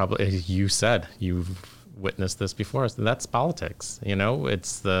said you've witnessed this before. So that's politics.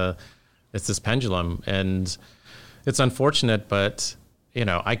 It's this pendulum, and it's unfortunate, but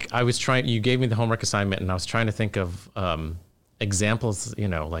I was trying, you gave me the homework assignment, and I was trying to think of examples,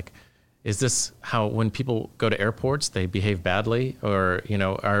 like Is this how when people go to airports, they behave badly? Or,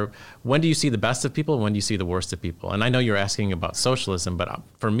 when do you see the best of people? When do you see the worst of people? And I know you're asking about socialism, but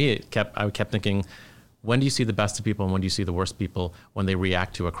for me, I kept thinking, when do you see the best of people and when do you see the worst people when they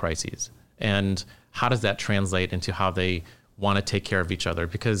react to a crisis? And how does that translate into how they want to take care of each other?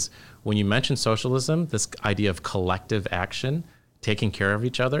 Because when you mention socialism, this idea of collective action, taking care of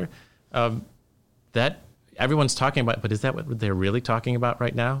each other, that everyone's talking about, but is that what they're really talking about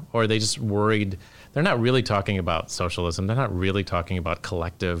right now? Or are they just worried? They're not really talking about socialism. They're not really talking about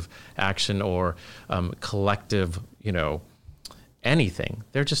collective action or collective, anything.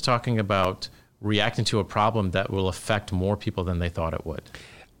 They're just talking about reacting to a problem that will affect more people than they thought it would.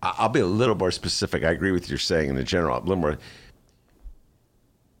 I'll be a little more specific. I agree with you saying in the general. A little more.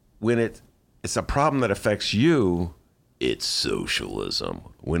 When it's a problem that affects you, it's socialism.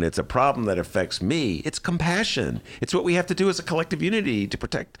 When it's a problem that affects me, it's compassion. It's what we have to do as a collective unity to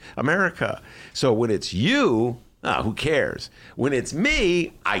protect America. So when it's you, who cares? When it's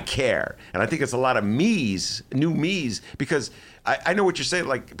me, I care. And I think it's a lot of me's, new me's, because I know what you're saying.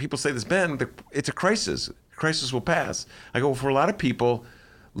 Like people say this, Ben, it's a crisis. The crisis will pass. I go, for a lot of people,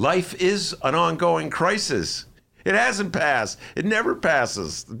 life is an ongoing crisis. It hasn't passed. It never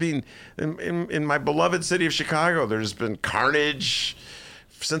passes. In my beloved city of Chicago, there's been carnage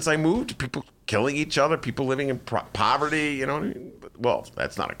since I moved. People killing each other, people living in poverty. Well,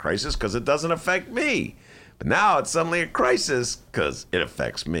 that's not a crisis because it doesn't affect me. But now it's suddenly a crisis because it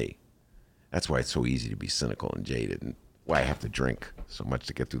affects me. That's why it's so easy to be cynical and jaded, and why I have to drink so much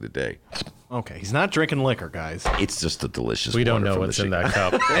to get through the day. Okay, he's not drinking liquor, guys. It's just a delicious. We don't know what's in that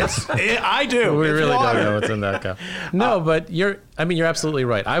cup. I do. We really don't know what's in that cup. No, but you're absolutely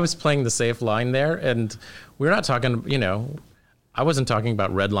right. I was playing the safe line there, and we're not talking. I wasn't talking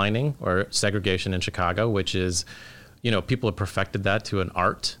about redlining or segregation in Chicago, which is, people have perfected that to an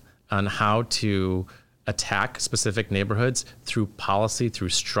art on how to attack specific neighborhoods through policy, through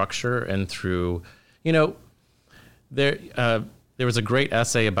structure, and through, There was a great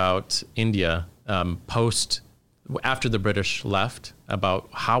essay about India after the British left about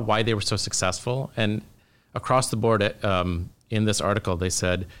why they were so successful. And across the board in this article, they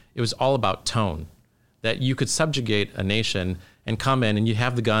said it was all about tone, that you could subjugate a nation and come in and you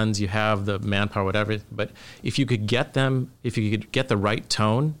have the guns, you have the manpower, whatever. But if you could get the right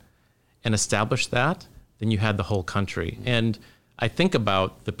tone and establish that, then you had the whole country. And I think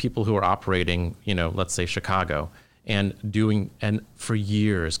about the people who are operating, let's say Chicago, and for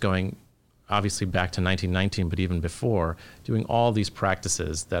years, going obviously back to 1919, but even before, doing all these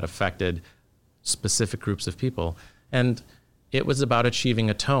practices that affected specific groups of people. And it was about achieving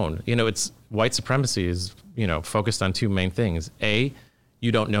a tone. It's white supremacy is, focused on two main things. A,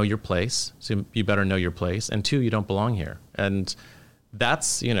 you don't know your place, so you better know your place. And two, you don't belong here. And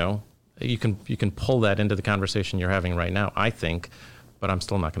that's, you can pull that into the conversation you're having right now, I think. But I'm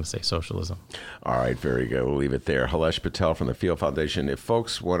still not going to say socialism. All right, very good. We'll leave it there. Hilesh Patel from the Field Foundation. If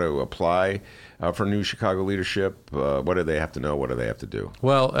folks want to apply for New Chicago Leadership, what do they have to know? What do they have to do?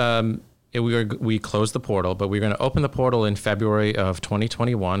 Well, we closed the portal, but we're going to open the portal in February of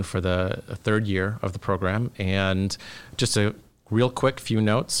 2021 for the third year of the program. And just a real quick few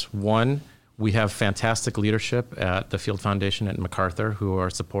notes. One, we have fantastic leadership at the Field Foundation at MacArthur who are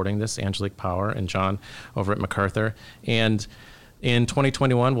supporting this, Angelique Power and John over at MacArthur. And in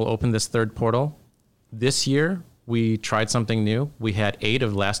 2021, we'll open this third portal. This year, we tried something new. We had 8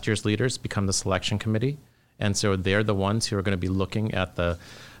 of last year's leaders become the selection committee. And so they're the ones who are going to be looking at the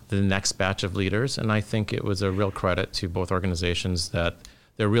next batch of leaders. And I think it was a real credit to both organizations that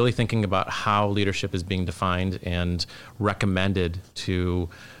they're really thinking about how leadership is being defined and recommended to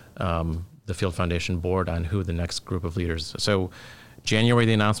the Field Foundation board on who the next group of leaders. So January,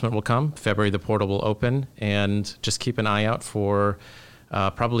 the announcement will come. February, the portal will open. And just keep an eye out for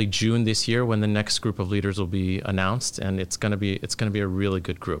probably June this year when the next group of leaders will be announced. And it's going to be a really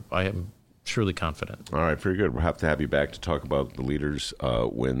good group. I am truly confident. All right, very good. We'll have to have you back to talk about the leaders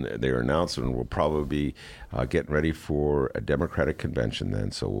when they're announced. And we'll probably be getting ready for a Democratic convention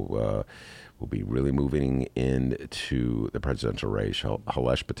then. So we'll be really moving into the presidential race.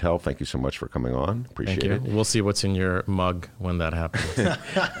 Hilesh Patel, thank you so much for coming on. Appreciate it. We'll see what's in your mug when that happens. Yeah,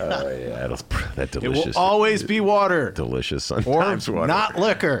 that delicious. It will always be water. Delicious, sometimes or water. Not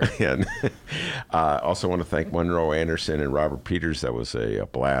liquor. And also want to thank Monroe Anderson and Robert Peters. That was a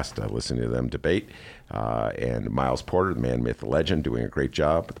blast listening to them debate. And Miles Porter, the man, myth, legend, doing a great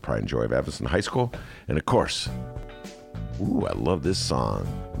job at the Pride and Joy of Evanston High School. And of course, ooh, I love this song.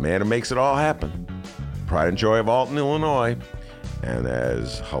 Man who makes it all happen. Pride and Joy of Alton, Illinois. And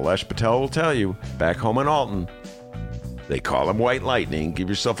as Hilesh Patel will tell you, back home in Alton, They call them white lightning. Give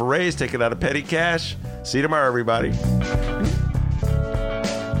yourself a raise. Take it out of petty cash. See you tomorrow, everybody.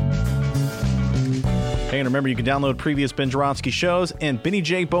 Hey, and remember, you can download previous Ben Joravsky shows and Benny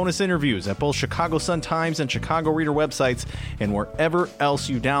J bonus interviews at both Chicago Sun-Times and Chicago Reader websites and wherever else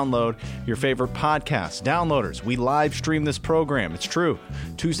you download your favorite podcasts. Downloaders, we live stream this program. It's true.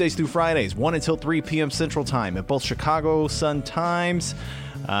 Tuesdays through Fridays, 1 until 3 p.m. Central Time at both Chicago Sun-Times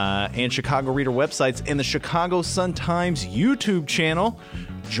and Chicago Reader websites and the Chicago Sun-Times YouTube channel.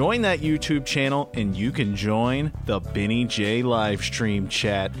 Join that YouTube channel and you can join the Benny J live stream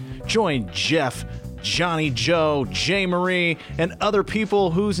chat. Join Jeff, Johnny Joe, J. Marie, and other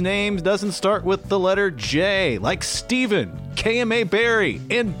people whose names doesn't start with the letter J, like Steven, KMA Barry,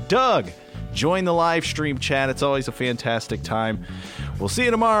 and Doug. Join the live stream chat. It's always a fantastic time. We'll see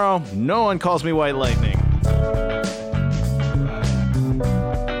you tomorrow. No one calls me White Lightning.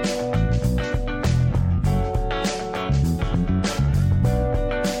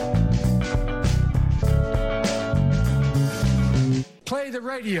 Play the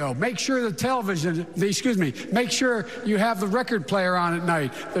radio. Make sure the television, make sure you have the record player on at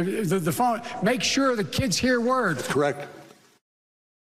night. The phone. Make sure the kids hear words. Correct.